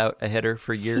that about a hitter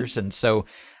for years. And so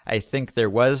I think there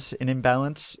was an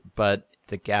imbalance, but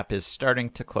the gap is starting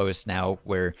to close now,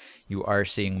 where you are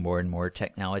seeing more and more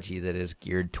technology that is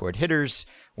geared toward hitters,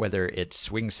 whether it's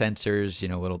swing sensors,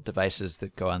 little devices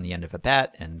that go on the end of a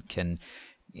bat and can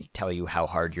tell you how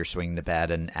hard you're swinging the bat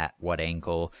and at what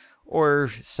angle, or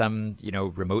some,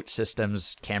 remote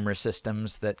systems, camera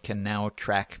systems that can now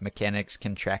track mechanics,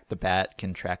 can track the bat,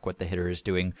 can track what the hitter is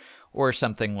doing, or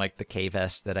something like the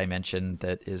K-Vest that I mentioned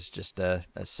that is just a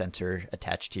sensor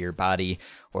attached to your body,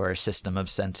 or a system of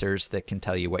sensors that can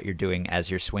tell you what you're doing as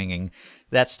you're swinging.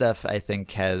 That stuff, I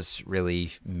think, has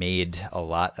really made a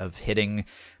lot of hitting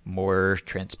more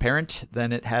transparent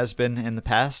than it has been in the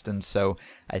past. And so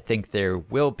I think there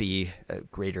will be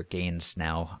greater gains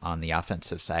now on the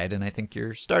offensive side. And I think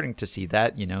you're starting to see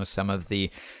that. You know, some of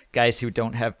the guys who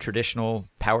don't have traditional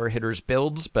power hitters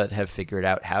builds, but have figured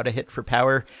out how to hit for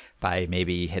power by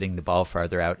maybe hitting the ball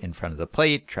farther out in front of the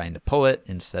plate, trying to pull it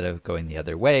instead of going the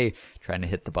other way, trying to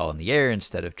hit the ball in the air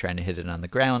instead of trying to hit it on the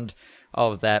ground.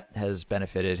 All of that has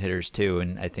benefited hitters too.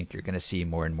 And I think you're going to see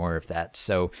more and more of that.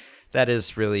 So that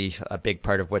is really a big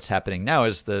part of what's happening now,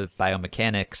 is the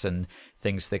biomechanics and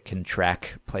things that can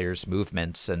track players'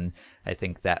 movements. And I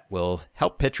think that will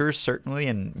help pitchers, certainly,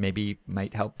 and maybe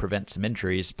might help prevent some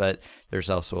injuries. But there's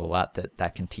also a lot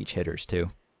that can teach hitters, too.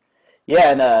 Yeah,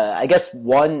 and I guess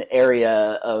one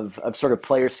area of sort of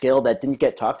player skill that didn't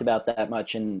get talked about that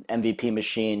much in MVP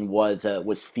Machine was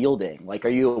fielding. Like, are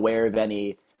you aware of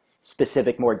any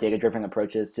specific, more data-driven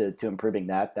approaches to improving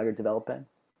that are developing?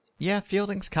 Yeah,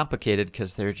 fielding's complicated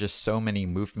because there are just so many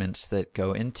movements that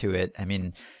go into it. I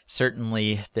mean,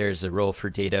 certainly there's a role for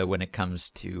data when it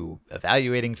comes to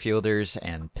evaluating fielders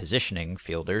and positioning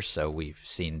fielders. So we've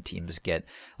seen teams get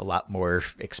a lot more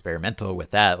experimental with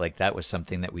that. Like, that was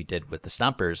something that we did with the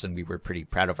Stompers, and we were pretty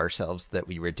proud of ourselves that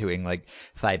we were doing like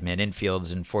 5-man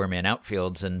infields and 4-man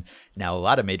outfields. And now a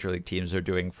lot of major league teams are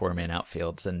doing 4-man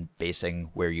outfields and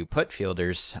basing where you put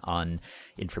fielders on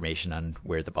information on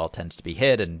where the ball tends to be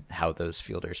hit and how those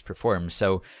fielders perform.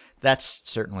 So that's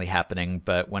certainly happening.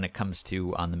 But when it comes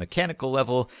to on the mechanical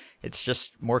level, it's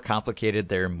just more complicated.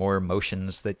 There are more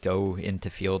motions that go into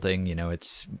fielding. You know,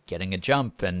 it's getting a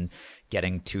jump and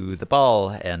getting to the ball,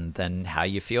 and then how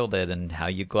you field it and how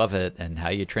you glove it and how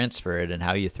you transfer it and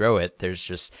how you throw it. There's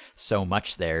just so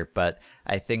much there. But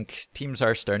I think teams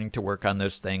are starting to work on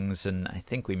those things. And I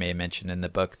think we may mention in the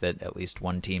book that at least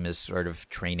one team is sort of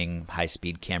training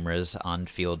high-speed cameras on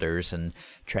fielders and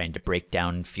trying to break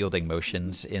down fielding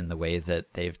motions in the way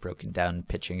that they've broken down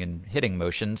pitching and hitting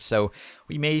motions. So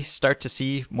we may start to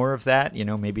see more of that. You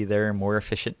know, maybe there are more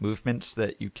efficient movements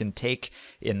that you can take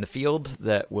in the field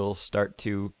that will start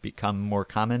to become more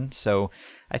common. So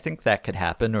I think that could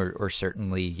happen, or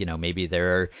certainly, you know, maybe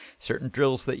there are certain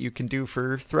drills that you can do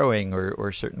for throwing,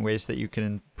 or certain ways that you can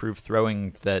improve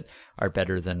throwing that are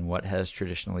better than what has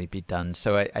traditionally been done.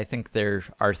 So I think there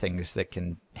are things that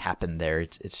can happen there.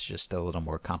 It's just a little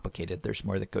more complicated. There's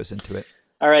more that goes into it.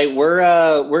 All right,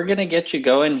 we're gonna get you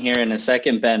going here in a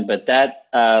second, Ben, but that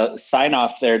sign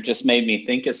off there just made me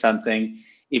think of something.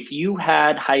 If you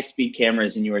had high-speed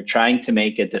cameras and you were trying to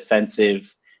make a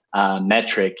defensive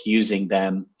metric using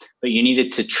them, but you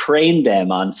needed to train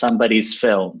them on somebody's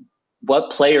film,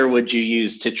 what player would you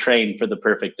use to train for the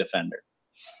perfect defender?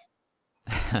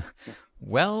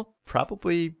 Well,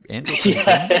 probably Andrew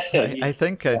Simmons, I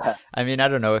think. I mean, I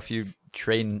don't know if you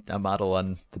train a model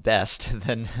on the best,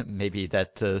 then maybe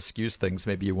that skews things.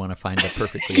 Maybe you want to find a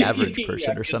perfectly average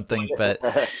person or something.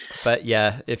 But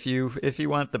yeah, if you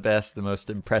want the best, the most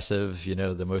impressive, you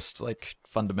know, the most like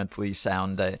fundamentally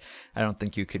sound, I don't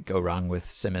think you could go wrong with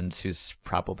Simmons, who's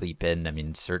probably been, I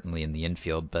mean, certainly in the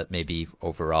infield, but maybe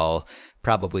overall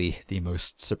probably the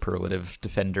most superlative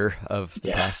defender of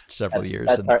the past several years.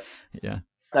 Yeah.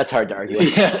 That's hard to argue.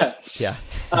 Yeah.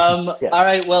 All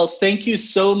right. Well, thank you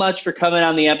so much for coming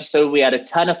on the episode. We had a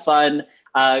ton of fun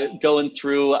going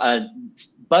through a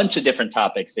bunch of different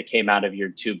topics that came out of your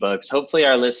two books. Hopefully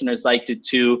our listeners liked it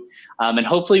too. And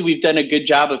hopefully we've done a good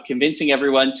job of convincing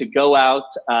everyone to go out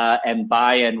and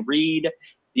buy and read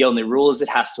The Only Rule Is It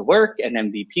Has to Work and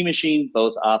MVP Machine,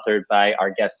 both authored by our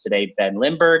guest today, Ben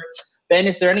Lindbergh. Ben,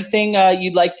 is there anything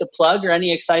you'd like to plug or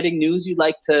any exciting news you'd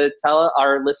like to tell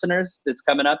our listeners that's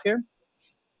coming up here?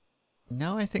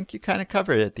 No, I think you kind of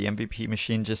covered it. The MVP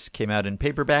Machine just came out in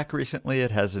paperback recently.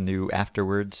 It has a new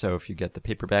afterword, so if you get the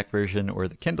paperback version or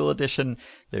the Kindle edition,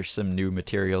 there's some new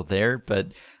material there. But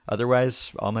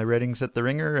otherwise, all my writing's at The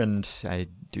Ringer, and I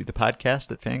do the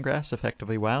podcast at Fangraphs,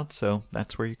 Effectively Wild, so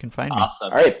that's where you can find me.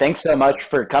 All right, thanks so much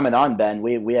for coming on, Ben.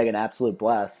 We had an absolute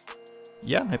blast.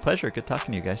 Yeah, my pleasure. Good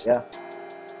talking to you guys. Yeah.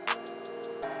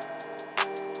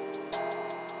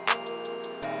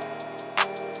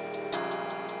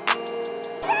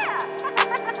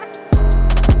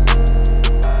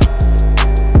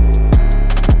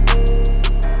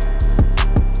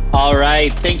 All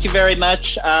right. Thank you very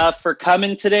much for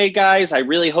coming today, guys. I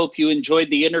really hope you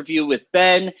enjoyed the interview with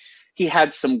Ben. He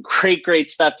had some great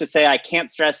stuff to say. I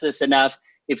can't stress this enough.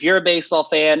 if you're a baseball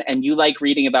fan and you like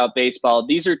reading about baseball,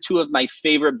 these are two of my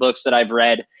favorite books that I've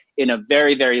read in a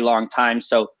very, very long time.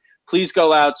 So please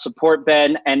go out, support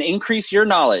Ben, and increase your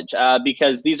knowledge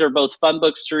because these are both fun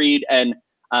books to read and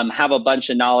have a bunch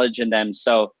of knowledge in them.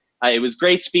 So it was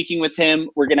great speaking with him.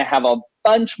 We're going to have a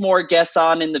bunch more guests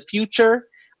on in the future.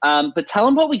 But tell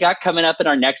them what we got coming up in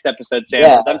our next episode, Sam,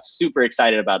 because I'm super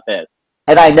excited about this.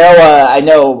 And I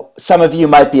know some of you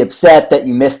might be upset that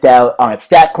you missed out on a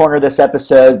stat corner this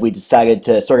episode. We decided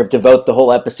to sort of devote the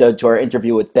whole episode to our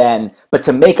interview with Ben. But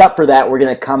to make up for that, we're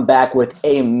going to come back with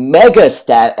a mega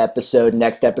stat episode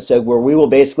next episode where we will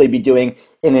basically be doing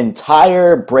an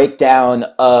entire breakdown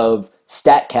of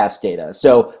StatCast data.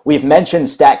 So we've mentioned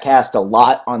StatCast a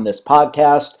lot on this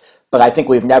podcast, but I think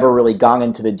we've never really gone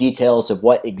into the details of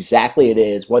what exactly it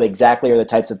is, what exactly are the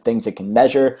types of things it can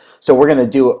measure. So we're going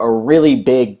to do a really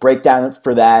big breakdown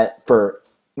for that,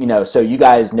 so you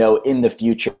guys know in the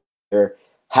future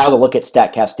how to look at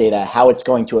StatCast data, how it's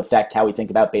going to affect how we think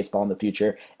about baseball in the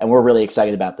future, and we're really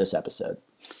excited about this episode.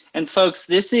 And folks,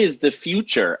 this is the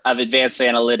future of advanced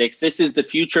analytics. This is the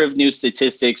future of new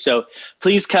statistics. So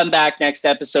please come back next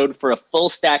episode for a full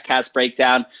StatCast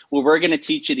breakdown where we're going to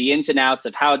teach you the ins and outs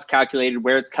of how it's calculated,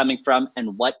 where it's coming from,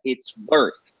 and what it's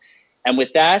worth. And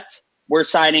with that, we're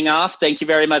signing off. Thank you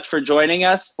very much for joining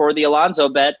us. For the Alonso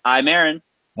Bet, I'm Aaron.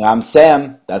 And I'm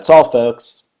Sam. That's all,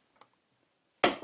 folks.